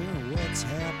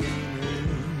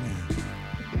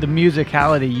The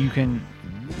musicality,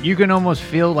 you can almost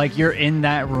feel like you're in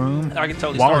that room I can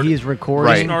tell he while snorted. he's recording.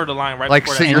 Right. Snorted the line right Like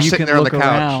before sit- that. you're And you sitting can there on look the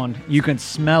couch. around, you can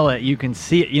smell it, you can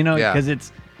see it, Yeah. because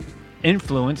it's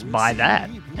influenced by that,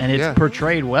 and it's Yeah.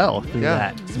 portrayed well through Yeah.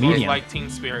 that Smells medium. like Teen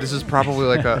Spirit. this is probably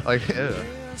like a like ugh.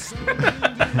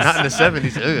 Not in the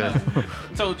 70s. Ugh.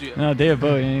 Told you. No, David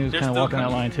Bowie, he was They're kind of still walking that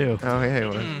coming. line too. Oh hey,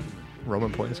 well,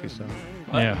 Roman Polanski style.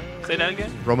 What? Yeah. Say that again.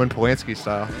 Roman Polanski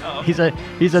style. Oh. He said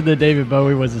that David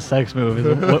Bowie was a sex move.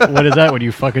 What is that when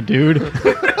you fuck a dude?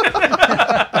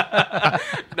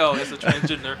 No, it's a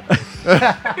transgender.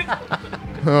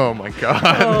 Oh my god.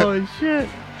 Oh shit.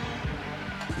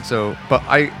 So, but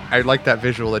I like that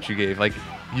visual that you gave. Like,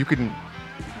 you can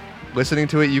listening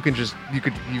to it,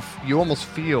 you almost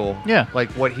feel Yeah. like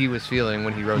what he was feeling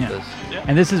when he wrote Yeah. this. Yeah.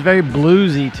 And this is very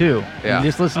bluesy too. Yeah. You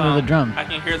just listen to the drum. I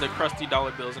can hear the crusty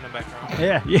dollar bills in the background.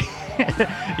 Yeah,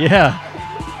 yeah, yeah.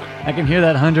 I can hear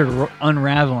that 100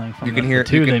 unraveling from You can the hear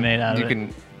two you can, they made out you of it.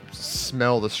 can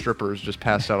smell the strippers just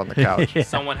passed out on the couch. Yeah.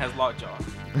 Someone has lockjaw.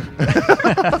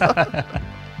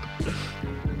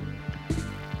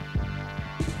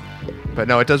 But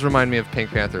no, it does remind me of Pink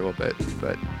Panther a little bit.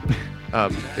 But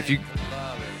if you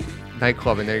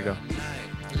nightclub, and there you go.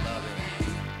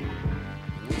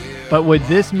 But would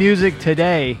this music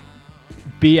today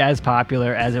be as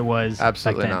popular as it was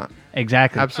Absolutely back then? not.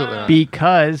 Exactly. Absolutely not.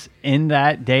 Because in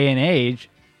that day and age,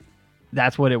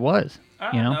 that's what it was. I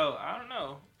You don't know? know. I don't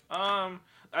know.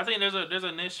 I think there's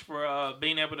a niche for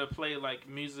being able to play like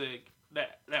music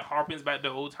that harpens back to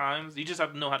old times. You just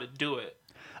have to know how to do it.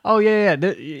 Oh yeah.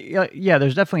 Yeah,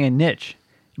 there's definitely a niche,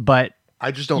 but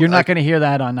I just don't. you're not like, going to hear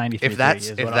that on 93. If that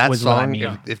song,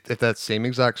 if that same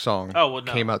exact song Oh, well,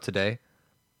 no. came out today,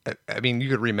 I mean, you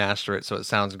could remaster it so it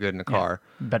sounds good in a car.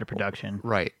 better production.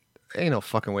 Right. Ain't no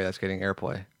fucking way that's getting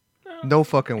airplay. No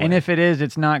fucking way. And if it is,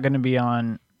 it's not going to be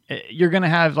on. You're going to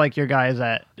have like your guys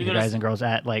You're gonna and girls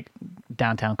at like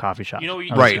downtown coffee shops. You know what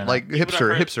you- Or right, something. like You would've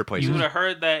heard- hipster places. You would have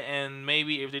heard that, and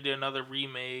maybe if they did another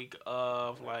remake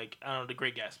of like I don't know, The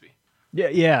Great Gatsby.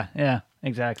 Yeah,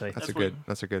 exactly. That's a That's good. what-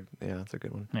 That's a good. Yeah, that's a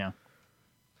good one. Yeah.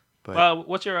 But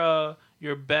What's your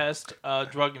best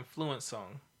drug influence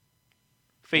song?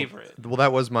 Favorite? well,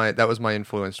 that was my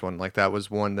influenced one. Like that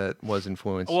was one that was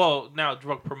influenced. Well, now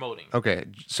drug promoting. Okay,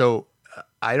 so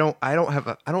I don't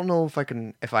know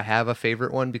if I have a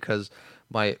favorite one because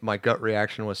my gut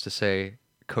reaction was to say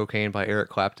Cocaine by Eric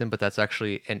Clapton, but that's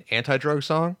actually an anti-drug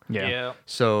song. Yeah.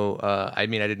 So I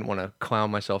mean, I didn't want to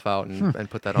clown myself out and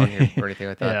put that on here or anything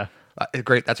like that.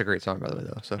 Great. That's a great song, by the way,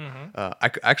 though. So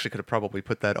actually could have probably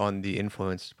put that on the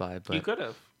influenced by. But You could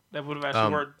have. That would have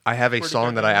actually worked. I have a pretty song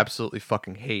good. that I absolutely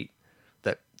fucking hate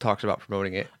that talks about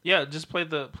promoting it. Yeah, just play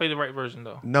the right version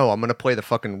though. No, I'm gonna play the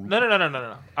fucking. No.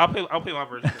 I'll play my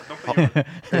version. Don't play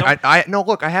your version. No,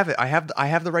 look, I have it. I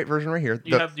have the right version right here.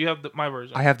 You have my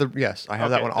version. I have that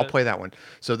Okay, one. I'll play that one.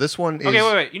 So this one is Okay,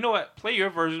 wait. You know what? Play your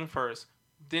version first,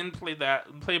 then play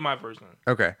my version.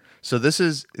 Okay. So this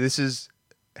is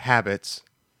Habits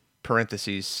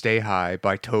 (parentheses Stay High)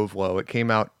 by Tove Lo. It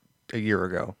came out a year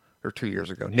ago or 2 years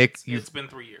ago. Nick, It's been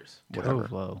 3 years. whatever.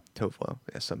 Tove Tove Lo.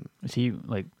 Yeah, some. Is he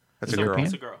like? That's a girl. European?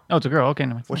 It's a girl. Oh, it's a girl. Okay.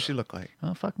 What's she look like?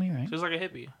 Oh, fuck me, right? She's like a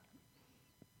hippie.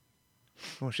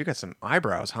 Oh, she got some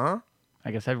eyebrows, huh? I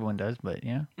guess everyone does, but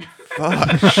yeah.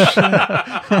 Fuck.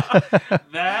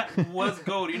 That was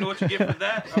gold. You know what you get for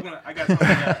that? I got something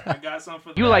for that. I got something for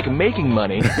that. You like making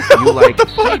money. You like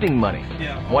saving money.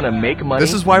 Yeah. Want to make money?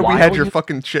 This is why we while had your you-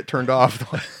 fucking shit turned off.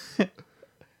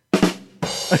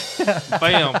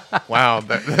 Bam. Wow,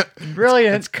 that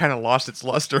Brilliant. it's kind of lost its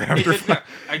luster after.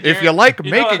 I If you like know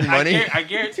making what? money, I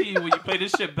guarantee you when you play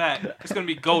this shit back, it's gonna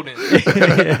be golden.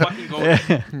 Fucking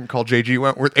golden. call JG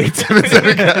Wentworth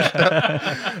 877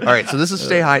 cash. All right, so this is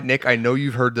Stay High, Nick. I know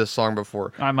you've heard this song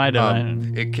before. I might have.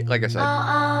 Like I said,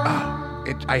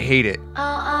 I hate it.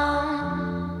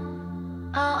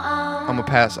 I'm gonna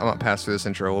pass through this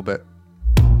intro a little bit.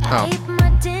 Oh,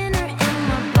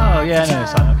 Oh, yeah, I know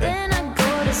this song, okay.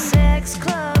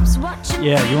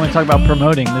 Yeah, you want to talk about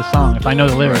promoting this song? If I know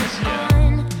the lyrics.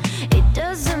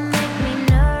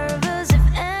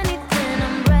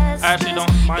 I actually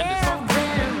don't mind this song.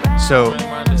 so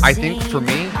I think for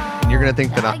me, and you're gonna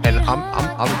think that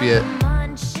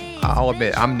I'll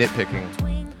admit I'm nitpicking.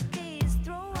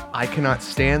 I cannot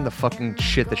stand the fucking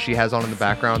shit that she has on in the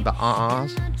background, the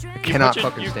uh-uhs. I cannot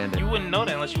fucking stand You it. wouldn't know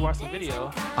that unless you watch the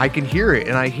video. I can hear it,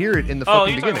 and I hear it in the Oh,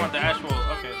 fucking you're talking beginning. about the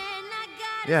actual. Okay.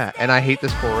 Yeah, and I hate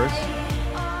this chorus.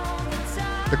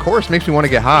 The chorus makes me want to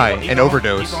get high He's and the-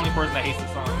 overdose. He's the only person that hates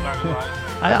this song. I'm not gonna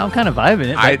lie. I'm kind of vibing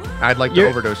it. I'd like to You're-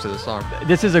 overdose to this song.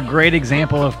 This is a great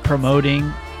example of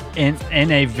promoting in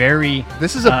a very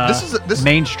This is this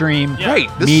mainstream Yeah.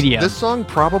 right. This medium. this song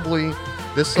probably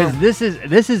this Because song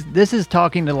this is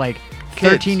talking to like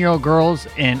Kids. 13-year-old girls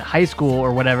in high school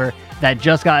or whatever that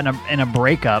just got in a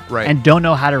breakup Right. and don't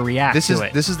know how to react this to is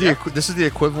it. this is the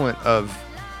equivalent of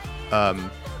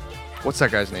what's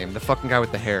that guy's name? The fucking guy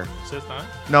with the hair. Sis, huh?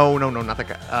 No, not that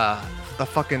guy. The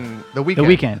Weeknd.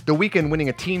 Weeknd. The Weeknd winning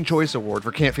a Teen Choice Award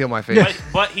for Can't Feel My Face.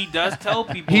 But he does tell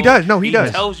people. He does. No, he does.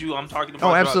 tells you I'm talking about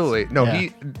Oh, drugs. absolutely. No, Yeah.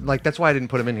 he like that's why I didn't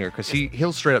put him in here because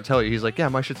he'll straight up tell you he's like, yeah,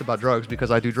 my shit's about drugs because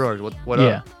I do drugs. What Yeah.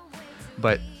 up?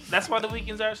 But That's why the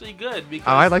Weeknd's actually good because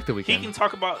I like The He Weeknd. can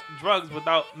talk about drugs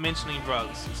without mentioning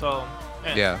drugs. So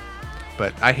yeah,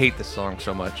 but I hate this song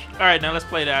so much. All right, now let's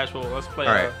play the actual. Let's play.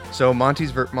 All right, so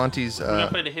Monty's We're gonna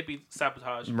play the hippie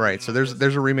sabotage. right. So there's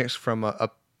a remix from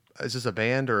a is this a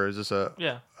band or is this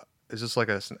like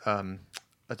a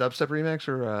dubstep remix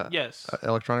or a Yes.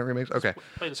 electronic remix? Okay,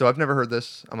 play the so I've never heard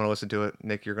this. I'm gonna listen to it.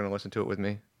 Nick, you're gonna listen to it with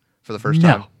me for the first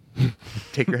No. time.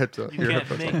 Take your You can't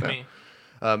headphones make off. me.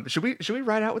 Should we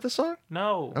ride out with this song?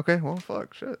 No. Okay, well,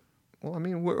 fuck, shit. Well, I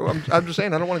mean, I'm just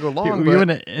saying, I don't want to go long. You but, want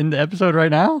to end the episode right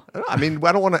now? I mean,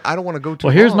 I don't want to go too.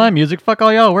 Well, here's long. my music. Fuck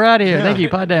all y'all. We're out of here. Yeah. Thank you.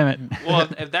 God damn it. Well,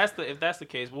 if that's the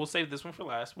case, we'll save this one for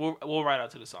last. We'll ride out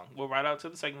to the song. We'll ride out to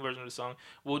the second version of the song.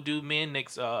 We'll do me and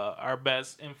Nick's our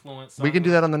best influence. We can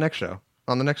do that on the next show.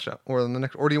 Or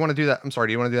do you want to do that? I'm sorry.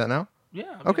 Do you want to do that now?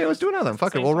 Yeah. Okay, let's do it now then.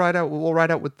 Fuck it. same We'll thing. ride out. We'll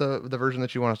ride out with the version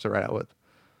that you want us to ride out with.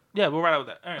 Yeah, we'll ride out with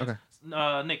that. All right.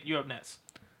 Okay. Nick, you're up next.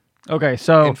 Okay,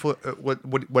 so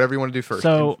Whatever you want to do first.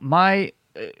 so my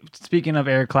speaking of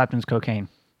Eric Clapton's cocaine,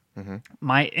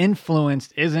 my influence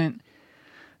isn't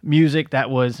music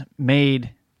that was made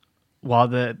while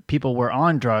the people were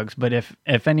on drugs. But if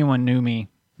anyone knew me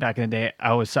back in the day,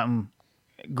 I was something.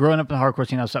 Growing up in the hardcore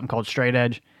scene, I was something called straight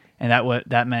edge, and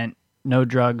that meant no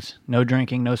drugs, no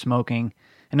drinking, no smoking,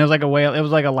 and it was like a way. It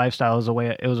was like a lifestyle. It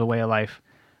was a way of life.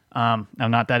 I'm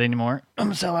not that anymore.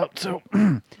 I'm a sellout. So,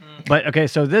 but okay.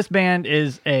 So this band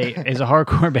is a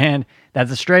hardcore band. That's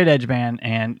a straight edge band,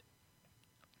 and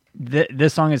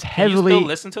this song is Can you heavily. still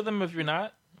listen to them if you're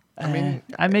not? I mean,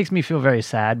 it makes me feel very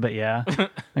sad. But yeah, like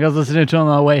I was listening to them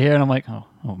on the way here, and I'm like,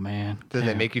 oh man. Did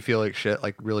they make you feel like shit,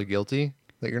 like really guilty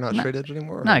that you're not straight edge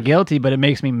anymore? Not guilty, but it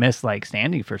makes me miss like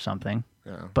standing for something.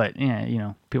 Yeah. But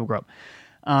yeah, people grow up.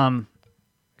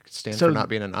 Stand So- for not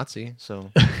being a Nazi.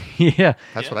 So Yeah.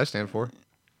 that's what I stand for.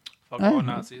 Fuck all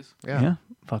Nazis. Yeah. Yeah.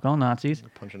 Fuck all Nazis.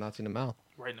 Punch a Nazi in the mouth.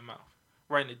 Right in the mouth.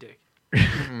 Right in the dick.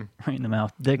 Right in the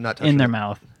mouth. Dick Not touching in their it.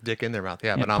 mouth. Dick in their mouth.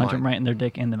 Yeah, Yeah, but not punch mine. them right in their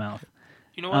dick in the mouth.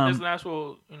 You know what? There's an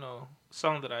actual,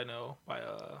 song that I know by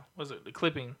what is it? The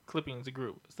Clipping's a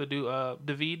group. It's the dude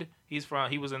David. He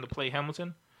was in the play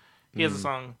Hamilton. He has a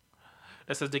song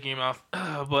that says "Dick in your mouth,"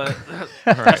 but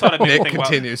that's what I made me Nick, think about.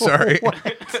 continue. Sorry.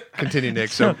 Continue, Nick.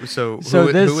 So So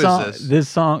who this is song,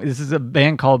 this? this is a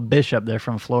band called Bishop. They're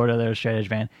from Florida. They're a straight edge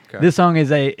band. Okay. This song is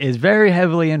very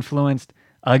heavily influenced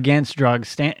against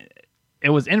drugs. It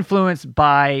was influenced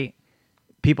by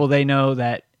people they know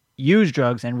that use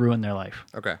drugs and ruin their life.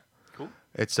 Okay. Cool.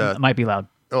 It's It might be loud.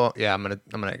 Oh yeah, I'm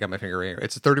gonna get my finger right here.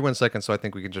 It's 31 seconds, so I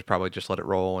think we can probably let it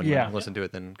roll and Yeah. listen to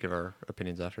it, then give our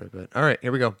opinions after it. But all right,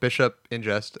 here we go. Bishop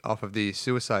Ingest off of the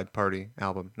Suicide Party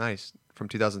album. Nice, from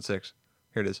 2006.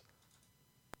 Here it is.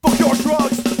 Fuck your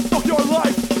drugs, fuck your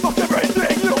life, fuck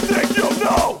everything you think you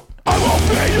know. I won't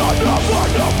be your number.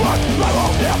 I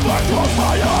won't ever close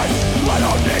my eyes. I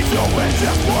don't need to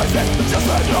ingest poison just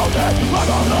to know that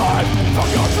I'm alive. Fuck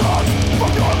your drugs,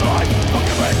 fuck your life, fuck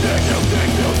everything you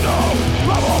think you know.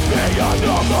 I won't be your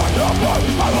number. I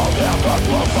won't ever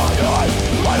close my eyes.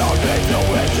 I don't need to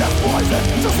ingest poison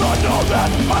just to know that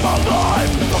I'm alive.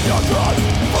 Fuck your drugs,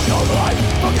 fuck your life,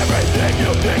 fuck everything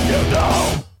you think you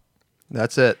know.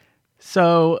 That's it.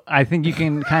 So I think you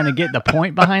can kind of get the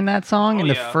point behind that song in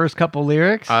the yeah. first couple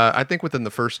lyrics. I think within the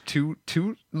first two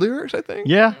lyrics, I think.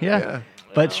 Yeah. Yeah.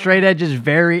 But straight edge is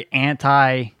very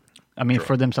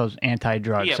for themselves,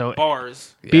 anti-drug. Yeah, So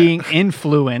bars. being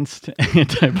influenced,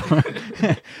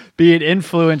 being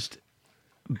influenced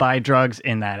by drugs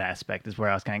in that aspect is where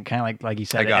I was kind of like you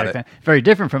said. I got Eric it. very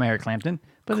different from Eric Clapton,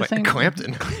 but the same.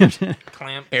 Clampton.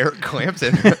 Clamp Eric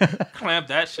Clampton.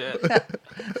 that shit.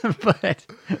 But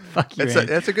fuck you. Eric.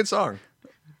 That's a good song.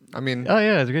 I mean, Oh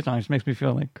yeah, it's a good song. It just makes me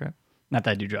feel like crap. Not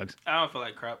that I do drugs. I don't feel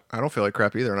like crap. I don't feel like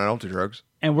crap either, and I don't do drugs.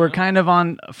 And we're kind of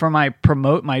on for my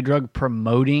drug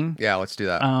promoting Yeah, let's do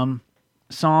that.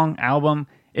 song album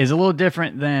is a little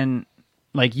different than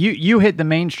like you hit the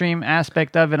mainstream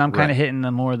aspect of it. I'm kind Right. of hitting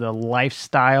the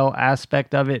lifestyle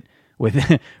aspect of it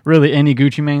with really any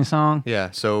Gucci Mane song.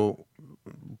 Yeah. So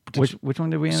Which one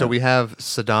did we end So up? we have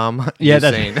Saddam Yeah,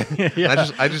 Hussein. that's- yeah.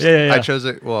 I Yeah. chose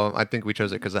it. Well, I think we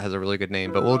chose it because it has a really good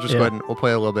name. But we'll just go Yeah. ahead and we'll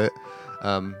play a little bit.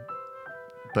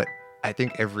 But I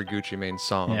think every Gucci Mane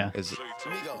song Yeah. is.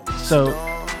 So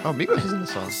Oh, Migos is in the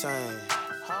song.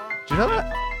 Do you know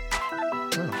that?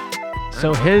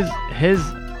 so his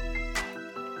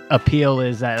appeal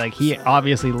is that like he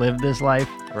obviously lived this life.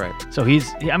 Right. So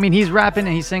he's rapping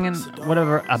and he's singing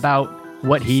whatever about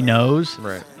what he knows.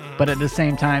 Right. But at the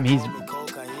same time he's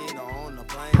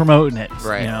promoting it.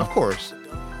 Right. You know? Of course.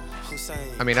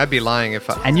 I mean, I'd be lying if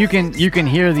I. And you can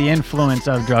hear the influence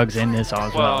of drugs in this song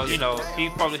as well. Well, he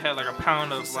probably had like a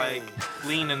pound of like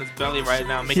lean in his belly right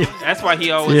now. That's why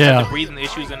he always Yeah. had the breathing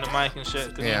issues in the mic and shit.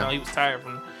 Because Yeah. he was tired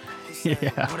from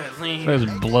Yeah. all that lean. It was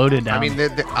bloated down. I mean,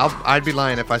 I'd be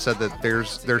lying if I said that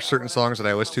there's certain songs that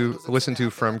I listen to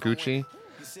from Gucci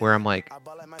where I'm like,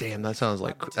 damn, that sounds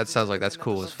like that's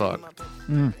cool as fuck.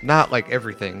 Not like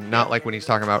everything, not like when he's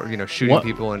talking about shooting What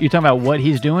people and you talking about? What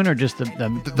he's doing, or just the the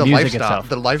music lifestyle. itself?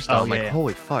 The lifestyle. Oh, I'm like, yeah.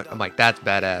 holy fuck. I'm like, that's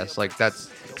badass. Like that's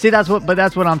See, that's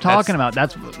what I'm talking about.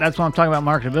 That's what I'm talking about.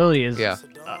 Marketability is Yeah.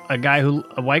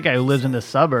 a white guy who lives in the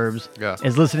suburbs Yeah.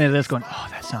 is listening to this, going, "Oh,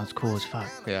 that sounds cool as fuck."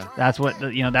 Yeah. That's what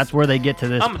that's where they get to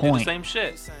this I'm gonna do the point. same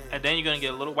shit, and then you're gonna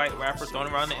get a little white rapper throwing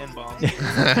around the N-bomb.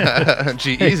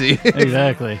 G-Eazy.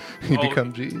 Exactly. You Oh.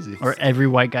 become G-Eazy. Or every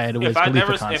white guy at a Wiz If I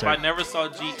Khalifa concert. never saw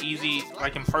G-Eazy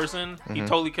like in person, he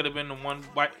totally could have been the one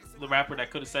white rapper that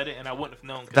could have said it, and I wouldn't have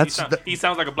known. 'Cause he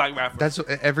sounds like a black rapper. That's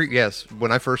yes.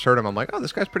 When I first heard him, I'm like, oh,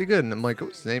 this guy's pretty good. And I'm like, oh,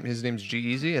 his name's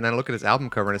G-Eazy. And I look at his album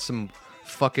cover, and it's some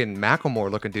fucking Macklemore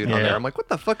looking dude on Yeah. there. I'm like, what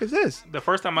the fuck is this? The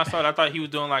first time I saw it, I thought he was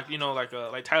doing like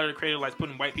Tyler the Creator, like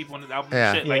putting white people on his album Yeah.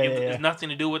 and shit. Like Yeah, it's yeah. nothing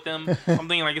to do with them. I'm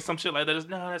thinking like it's some shit like that.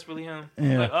 No, that's really him.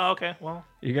 Yeah. Like, oh, okay, well,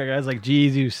 You got guys like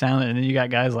Jeezy who sound it, and then you got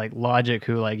guys like Logic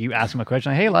who like you ask him a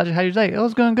question, like, "Hey Logic, how you day? Oh,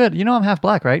 it's going good. You know I'm half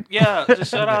black, right?" yeah, just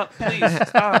shut up, please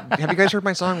stop. Have you guys heard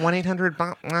my song 1-800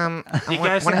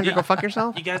 guys- go fuck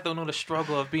yourself? You guys don't know the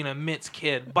struggle of being a Mintz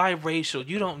kid, biracial.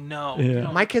 You don't know. Yeah. You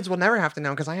don't- My kids will never have to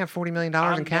know because I have $40 million in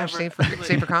I'm cash never-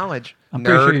 saved for college. I'm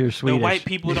pretty sure Nerd. you're the Swedish. white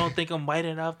people don't think I'm white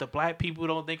enough. The black people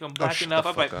don't think I'm black shut enough.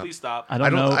 the I'm like, fuck up. please stop. I don't I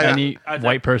don't- know I- any I-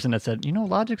 white person that said,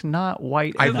 Logic's not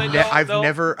white I've, enough. like, I've no.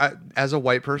 never, as a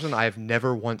white person, I've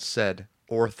never once said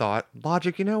or thought,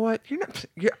 Logic, you know what?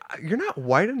 You're not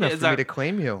white enough for me exactly. to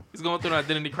claim you. He's going through an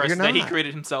identity crisis You're that he not.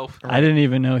 created himself. I didn't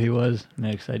even know he was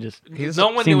mixed. I just He doesn't-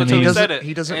 No one seen knew the until he memes. said it.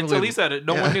 He doesn't Until really- he said it.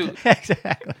 No Yeah. one knew.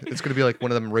 exactly. It's gonna be like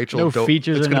one of them Rachel. No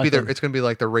features It's or gonna be nothing. It's gonna be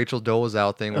like the Rachel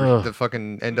Dolezal thing, where Ugh. the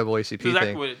fucking NAACP Exactly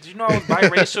thing. what it. Did you know I was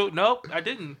biracial? Nope, I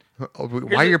didn't. Oh,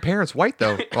 why are your parents white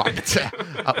though?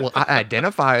 Well, I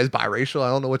identify as biracial. I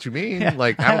don't know what you mean.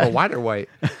 Like I don't know why they're white.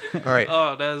 All right.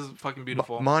 Oh, that is fucking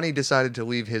beautiful. Monty decided to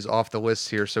leave his off the list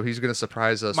here, so he's gonna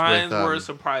surprise us Mine with. were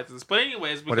surprises, but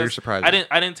anyways, what are your because surprises?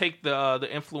 I didn't take the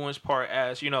influence part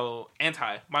as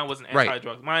anti. Mine wasn't Right.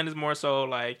 anti-drug. Mine is more so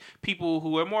like people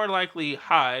who are more likely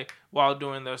high while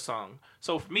doing their song.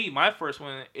 So for me, my first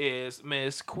one is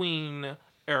Miss Queen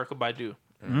Erykah Badu.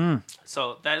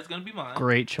 So that is gonna be mine.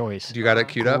 Great choice. You got it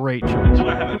queued up. Great choice. Do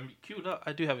I have it queued up?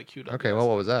 I do have it queued up. Okay. yes. Well,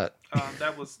 what was that?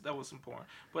 That was some porn.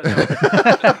 But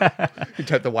You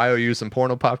typed the YOU, some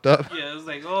porno popped up. yeah, it was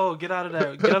like, oh, get out of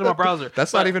there, get out of my browser.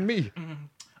 That's But not even me.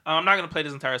 I'm not gonna play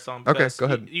this entire song. Okay, Because go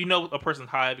ahead. You know a person's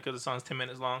high because the song's 10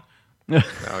 minutes long. Oh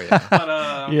yeah.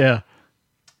 But Yeah.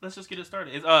 let's just get it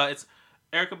started. It's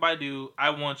Erykah Badu, "I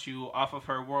Want You" off of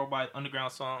her Worldwide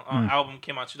Underground song album,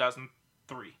 came out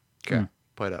 2003. Okay.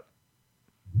 Play it up.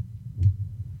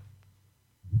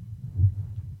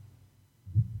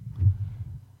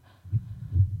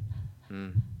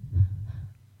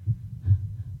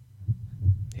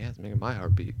 Yeah, it's making my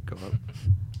heartbeat go up.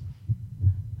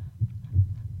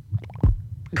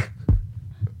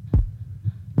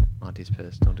 Monty's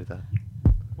pissed. Don't do that.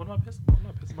 What am I pissed? I'm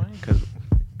not pissed about anything.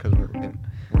 Because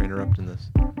we're interrupting this.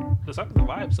 The song is a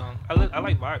vibe song. I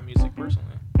like vibe music personally.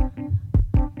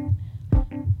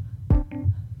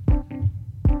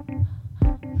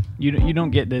 You don't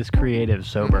get this creative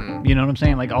sober. Mhm. You know what I'm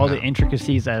saying? Like all the No.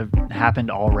 intricacies that have happened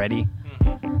already.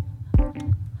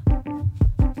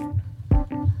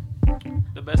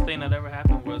 The best thing that ever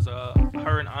happened was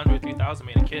her and Andre 3000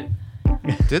 made a kid.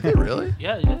 Did they really?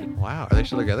 Yeah, they did. Wow. Are they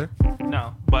still together?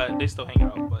 No, but they still hang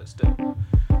out. But still,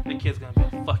 the kid's gonna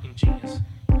be a fucking genius.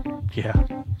 Yeah.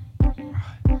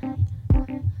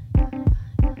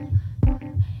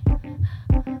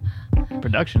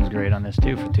 Production's great on this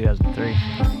too for 2003.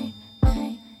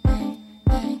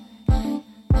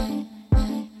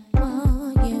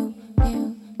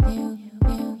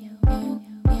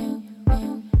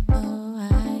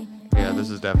 Yeah, this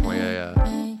is definitely a.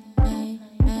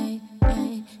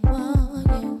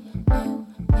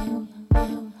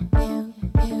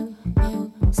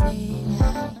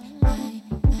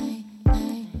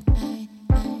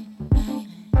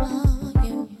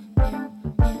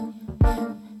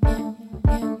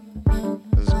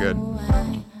 This is good.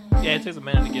 Yeah, it takes a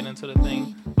minute to get into the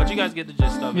thing, but you guys get the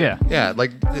gist of it. Yeah. Yeah,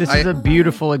 like This is a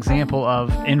beautiful example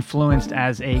of influenced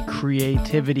as a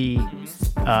creativity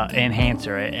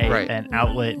enhancer, Right. an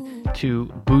outlet to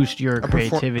boost your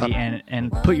creativity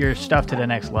and put your stuff to the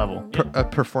next level. a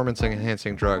performance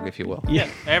enhancing drug, if you will. Yeah,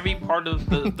 every part of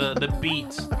the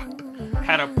beats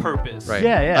had a purpose. Right.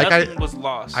 Yeah, yeah. Like Nothing was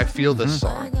lost. I feel this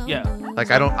song. yeah.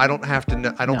 Like I don't have to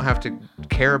know, I don't have to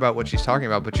care about what she's talking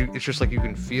about, but it's just like you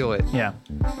can feel it. Yeah.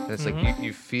 And it's like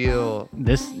you feel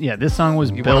This song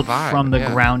was You built want a vibe, from the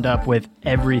yeah. ground up with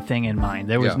everything in mind.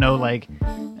 There was Yeah. no like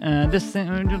this thing,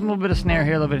 just a little bit of snare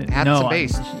here, a little bit. Had no, some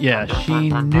bass. Yeah, she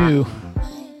knew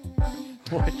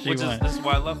what she Which is wanted. this is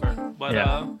why I love her. But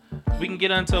Yeah. we can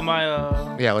get into my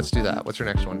yeah. Let's do that. What's your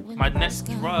next one? my next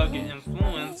drug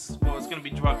influence. Well, it's gonna be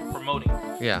drug promoting.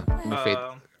 Yeah. Go ahead.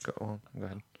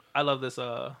 I love this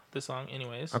this song.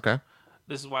 Anyways, Okay.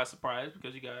 this is why I'm surprised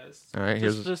because you guys. All right,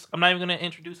 here's- I'm not even gonna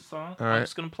introduce the song. All I'm right.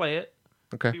 just gonna play it.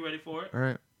 Okay. Be ready for it. All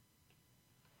right.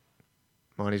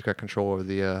 Monty's got control over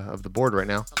the of the board right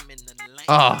now.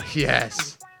 Oh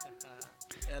yes.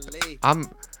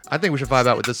 I think we should vibe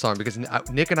out with this song because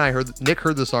Nick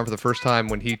heard this song for the first time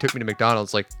when he took me to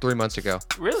McDonald's like 3 months ago.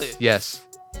 Really? Yes.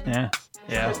 Yeah.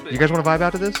 Yeah. You guys want to vibe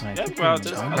out to this? Yeah, proud of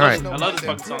this. All right. I love this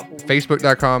fucking song.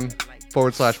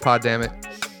 Facebook.com/poddamit.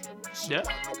 Yeah.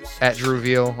 At Drew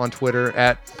Veal on Twitter.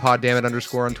 At poddamit_ on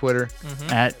Twitter.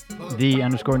 At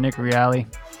 _Nick Reale.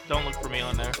 Don't look for me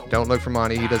on there. Don't look for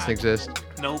Monty. He doesn't exist.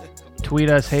 Nope. Tweet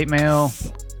us, hate mail,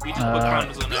 We just put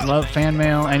condoms on there. love fan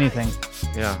mail, anything.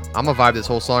 Yeah. I'm going to vibe this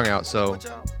whole song out, so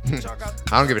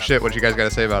I don't give a shit what you guys got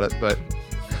to say about it, but...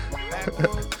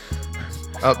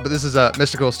 but this is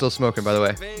Mystical Still Smoking, by the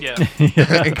way. Yeah.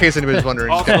 In case anybody's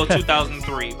wondering. Also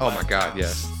 2003. Oh my god,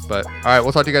 yes. But all right,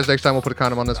 we'll talk to you guys next time. We'll put a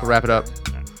condom on this. We'll wrap it up.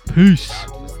 Peace.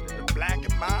 Black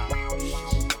and mild.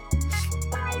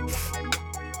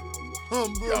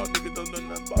 Y'all niggas don't know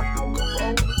nothing about the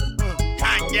corona.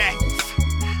 Kanye.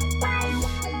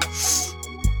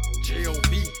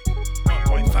 J.O.B.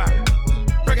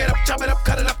 1.5. Break it up, chop it up,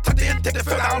 cut it up, tuck the end, take the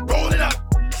fill out, roll it up.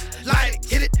 Light,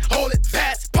 hit it, hold it,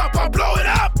 pass, pop, blow it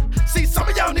up. See, some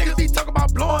of y'all niggas be talking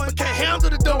about blowing, but can't handle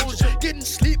the doja. Getting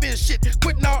sleepy and shit,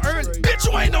 quitting out early. Bitch,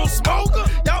 you ain't no smoker.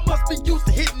 Y'all must be used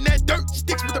to hitting that dirt,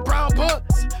 sticks with the brown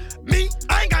buds. Me,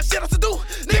 I ain't got shit else to do.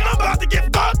 Nigga, I'm about to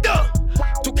get fucked up.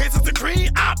 2 cases of green,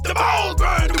 out the balls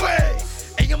burned away.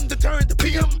 AM to turn to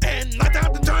PM, and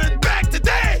nighttime to turn back to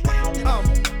day. I'm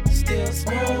still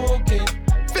smoking.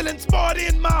 Feeling sporty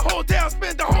in my hotel,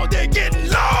 spent the whole day getting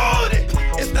loaded.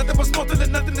 It's nothing but smoke, there's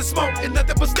nothing to smoke. It's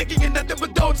nothing but sticking, and nothing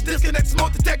but dope. Disconnect,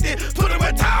 smoke detected. Put a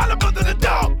wet towel up under the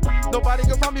door. Nobody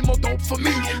around me more dope for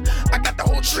me. I got the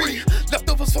whole tree,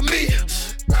 leftovers for me.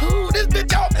 Cool, this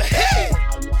bitch off the head.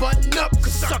 Button up,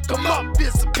 cause suck 'em up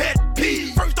is a pet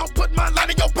peeve. First, don't put my line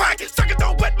in your pocket. Second,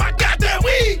 don't wet my goddamn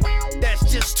weed. That's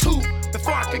just 2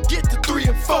 before I could get to 3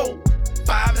 and 4.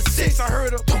 5 and 6, I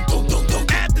heard them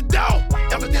at the door.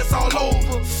 After this all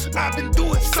over, I've been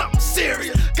doing something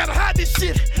serious. Gotta hide this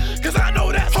shit, cause I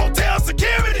know that's hotel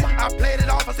security. I played it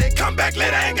off, I said, come back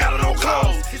later, I ain't got no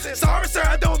clothes. He said, sorry sir,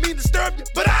 I don't mean to disturb you,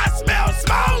 but I smell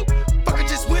smoke. Fucker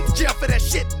just went to jail for that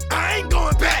shit, I ain't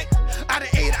going back. I done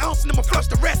ate an ounce and I'ma flush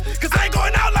the rest, cause I ain't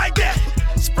going out like that.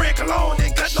 Spraying cologne,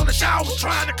 then cutting on the shower,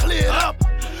 trying to clear it up.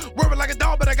 Worried like a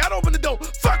dog, but I got open the door.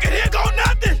 Fuck it, here go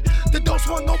nothing. The door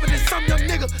swung open and some young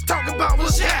nigga talking about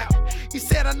what's hap. He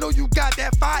said, I know you got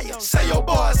that fire. Say your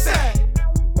boy said,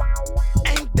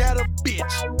 ain't that a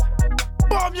bitch?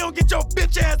 Boy, if you don't get your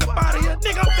bitch ass up out of here,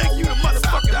 nigga, I'm thinking you the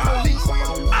motherfucking police.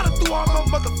 I done threw all my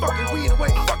motherfucking weed away,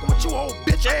 fucking with you old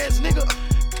bitch ass nigga.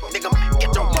 Nigga,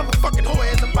 get your motherfucking hoe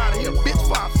ass up out of here, bitch,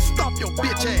 before I stomp your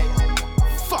bitch ass.